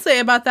I can say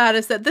about that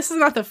is that this is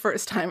not the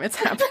first time it's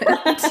happened.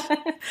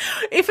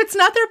 If it's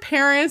not their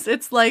parents,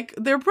 it's like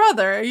their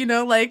brother, you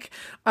know, like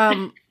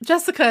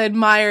Jessica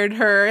admired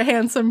her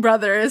handsome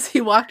brother as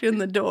he walked in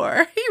the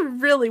door. He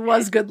really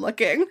was good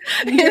looking.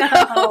 You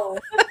know?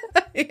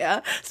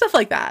 Yeah, stuff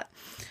like that.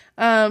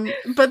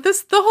 But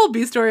the whole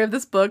B story of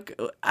this book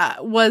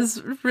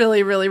was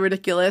really, really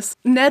ridiculous.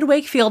 Ned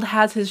Wakefield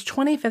has his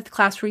 25th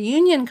class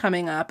reunion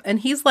coming up, and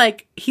he's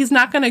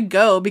not going to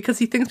go because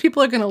he thinks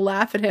people are going to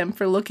laugh at him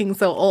for looking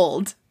so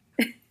old.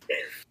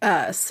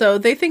 So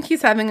they think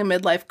he's having a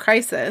midlife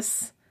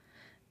crisis.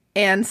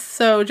 And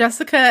so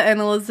Jessica and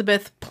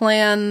Elizabeth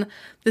plan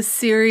this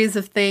series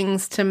of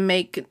things to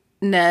make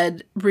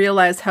Ned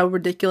realize how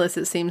ridiculous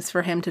it seems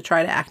for him to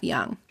try to act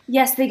young.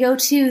 Yes, they go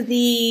to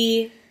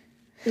the...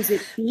 Is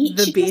it beach?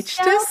 The beach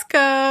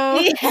disco.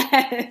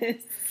 Yes.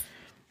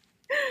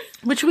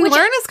 Which we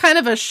learn is kind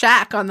of a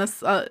shack on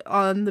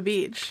the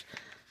beach.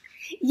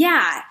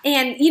 Yeah,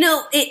 and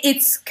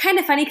it's kind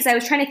of funny because I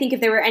was trying to think if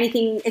there were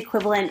anything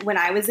equivalent when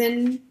I was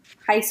in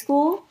high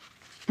school.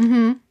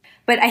 Mm-hmm.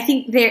 But I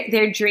think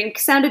their drink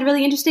sounded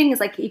really interesting. It's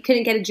like you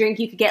couldn't get a drink,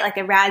 you could get like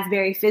a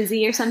raspberry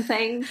fizzy or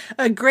something.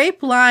 A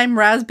grape lime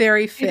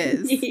raspberry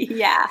fizz.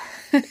 Yeah.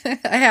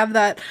 I have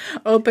that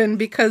open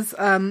because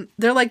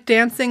they're like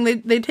dancing.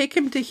 They take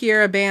him to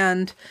hear a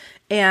band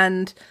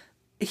and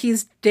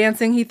he's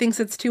dancing. He thinks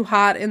it's too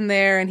hot in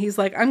there and he's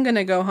like, I'm going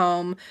to go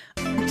home.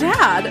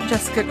 Dad,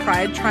 Jessica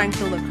cried, trying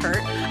to look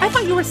hurt. I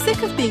thought you were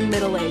sick of being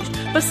middle-aged.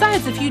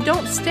 Besides, if you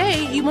don't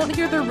stay, you won't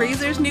hear the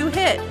Razors' new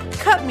hit.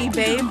 Cut me,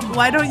 babe.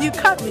 Why don't you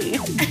cut me?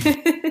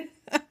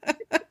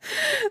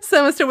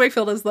 So Mr.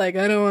 Wakefield is like,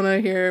 I don't want to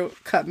hear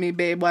cut me,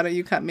 babe. Why don't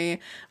you cut me?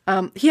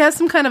 He has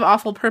some kind of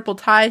awful purple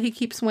tie he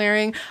keeps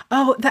wearing.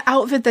 Oh, the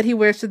outfit that he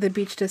wears to the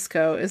beach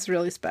disco is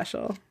really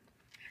special.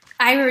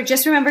 I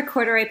just remember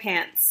corduroy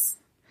pants.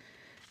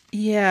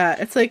 Yeah,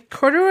 it's like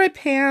corduroy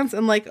pants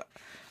and like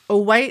a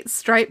white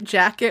striped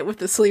jacket with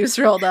the sleeves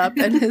rolled up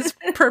and his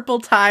purple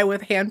tie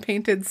with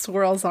hand-painted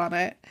swirls on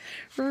it.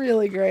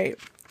 Really great.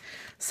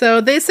 So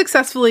they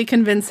successfully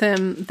convince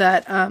him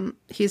that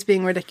he's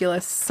being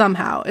ridiculous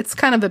somehow. It's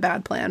kind of a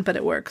bad plan, but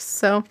it works.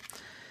 So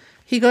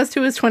he goes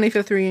to his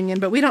 25th reunion,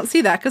 but we don't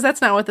see that because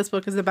that's not what this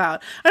book is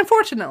about.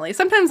 Unfortunately,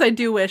 sometimes I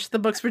do wish the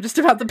books were just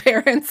about the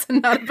parents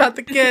and not about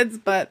the kids,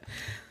 but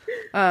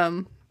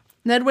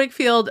Ned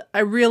Wakefield, I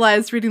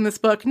realized reading this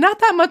book, not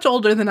that much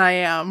older than I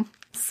am,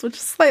 which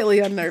is slightly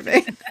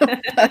unnerving.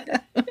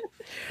 But,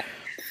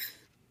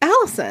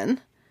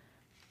 Allison.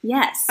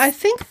 Yes. I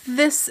think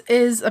this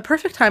is a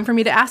perfect time for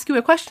me to ask you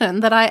a question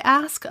that I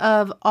ask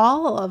of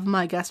all of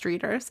my guest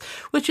readers,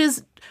 which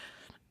is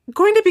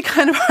going to be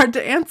kind of hard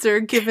to answer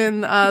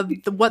given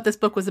what this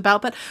book was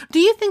about. But do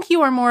you think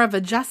you are more of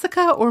a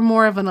Jessica or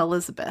more of an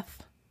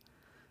Elizabeth?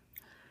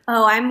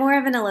 Oh, I'm more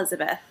of an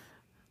Elizabeth.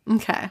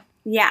 Okay.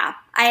 Yeah.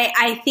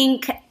 I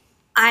think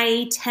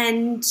I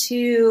tend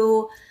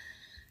to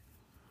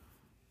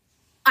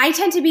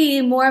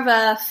be more of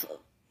a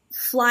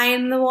fly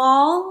in the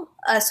wall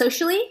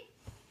socially.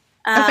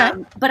 Okay.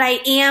 But I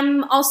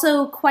am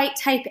also quite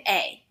type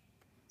A.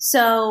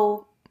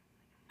 So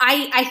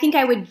I think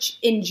I would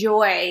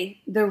enjoy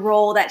the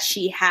role that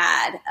she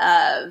had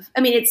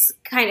it's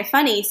kind of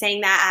funny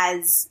saying that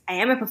as I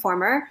am a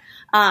performer.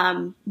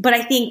 But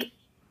I think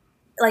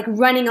like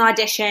running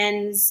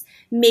auditions,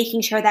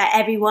 making sure that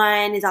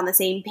everyone is on the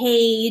same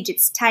page,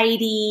 it's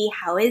tidy,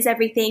 how is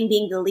everything,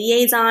 being the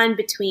liaison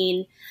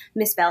between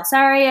Miss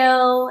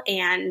Belsario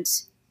and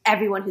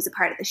everyone who's a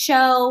part of the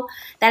show.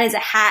 That is a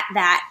hat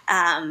that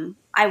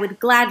I would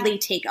gladly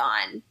take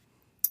on.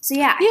 So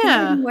yeah, I think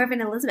I'm more of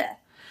an Elizabeth.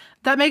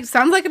 That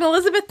sounds like an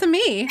Elizabeth to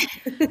me.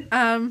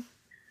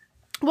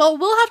 Well,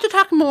 we'll have to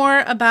talk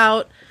more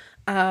about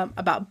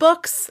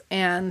books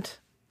and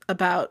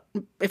about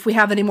if we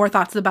have any more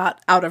thoughts about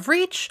Out of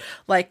Reach,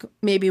 like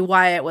maybe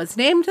why it was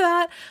named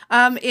that,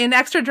 in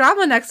Extra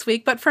Drama next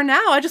week. But for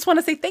now, I just want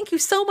to say thank you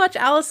so much,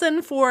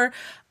 Allison, for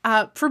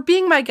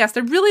being my guest.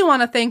 I really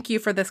want to thank you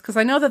for this because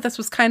I know that this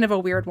was kind of a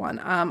weird one.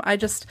 I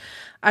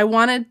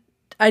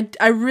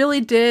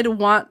really did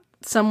want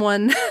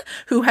someone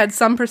who had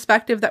some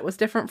perspective that was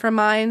different from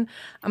mine,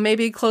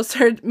 maybe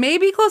closer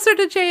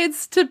to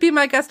Jade's to be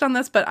my guest on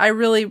this, but I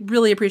really,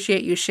 really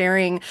appreciate you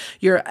sharing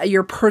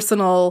your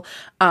personal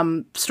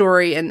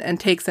story and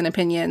takes and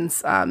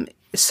opinions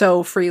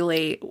so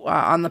freely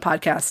on the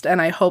podcast.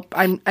 And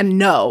I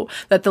know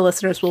that the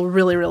listeners will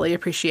really, really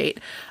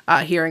appreciate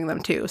hearing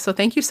them too. So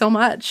thank you so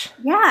much.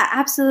 Yeah,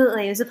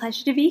 absolutely. It was a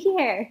pleasure to be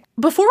here.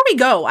 Before we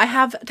go, I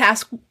have to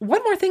ask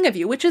one more thing of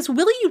you, which is,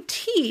 will you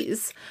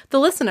tease the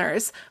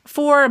listeners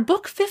for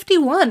book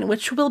 51,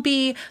 which will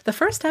be the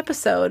first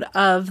episode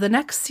of the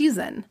next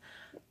season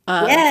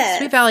of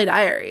Sweet Valley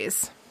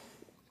Diaries?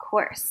 Of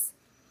course.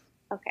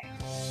 Okay.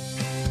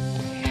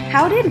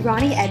 How did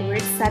Ronnie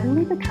Edwards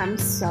suddenly become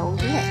so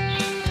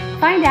rich?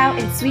 Find out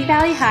in Sweet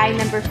Valley High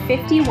number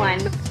 51,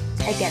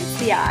 Against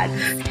the Odds.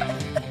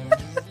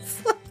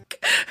 It's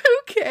like, who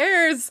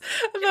cares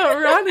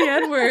about Ronnie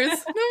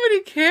Edwards?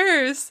 Nobody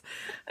cares.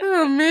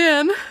 Oh,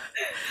 man.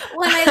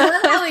 Well, I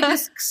love how it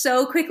just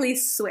so quickly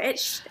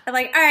switched. I'm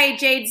like, all right,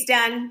 Jade's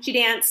done. She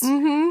danced.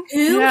 Mm-hmm.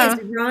 Who is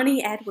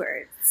Ronnie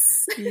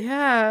Edwards?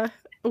 Yeah.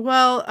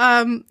 Well,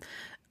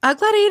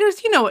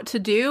 gladiators, you know what to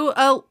do.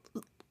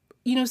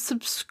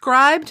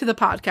 subscribe to the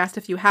podcast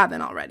if you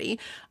haven't already.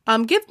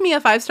 Give me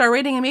a 5-star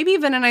rating and maybe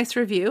even a nice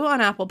review on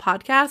Apple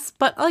Podcasts.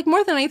 But like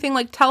more than anything,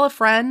 like tell a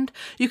friend.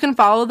 You can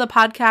follow the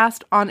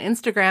podcast on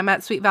Instagram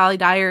at Sweet Valley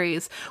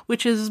Diaries,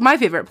 which is my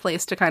favorite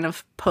place to kind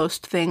of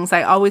post things.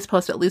 I always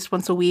post at least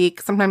once a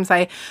week. Sometimes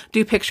I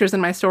do pictures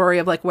in my story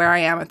of like where I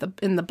am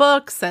in the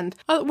books. And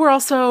we're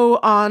also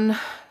on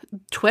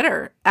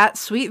Twitter at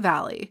Sweet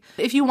Valley.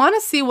 If you want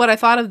to see what I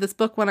thought of this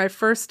book when I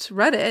first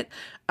read it,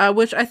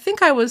 which I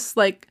think I was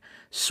like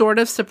sort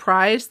of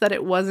surprised that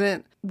it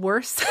wasn't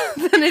worse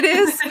than it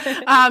is.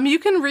 You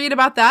can read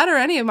about that or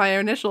any of my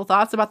initial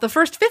thoughts about the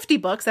first 50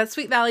 books at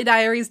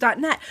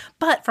sweetvalleydiaries.net.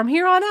 But from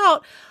here on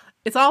out,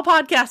 it's all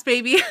podcast,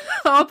 baby.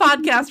 All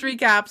podcast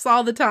recaps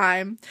all the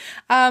time.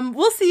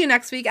 We'll see you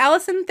next week.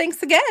 Allison,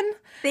 thanks again.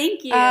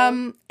 Thank you.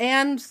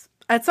 And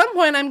at some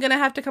point, I'm going to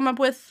have to come up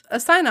with a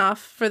sign-off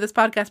for this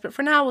podcast. But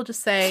for now, we'll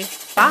just say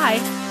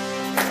bye.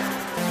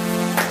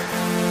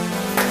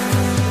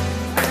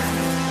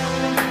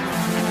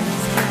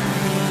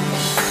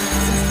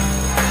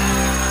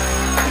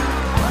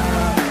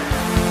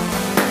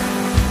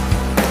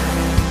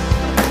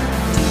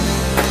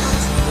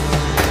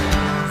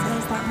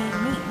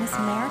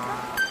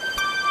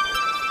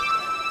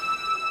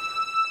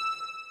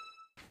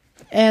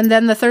 And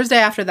then the Thursday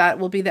after that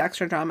will be the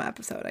extra drama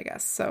episode, I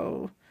guess.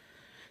 So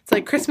it's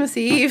like Christmas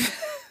Eve.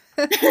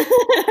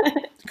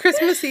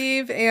 Christmas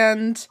Eve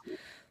and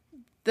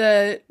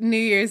the New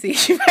Year's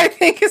Eve, I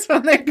think, is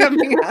when they're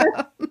coming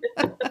out.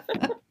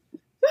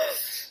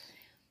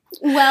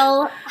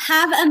 Well,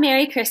 have a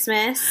Merry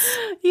Christmas.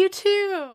 You too.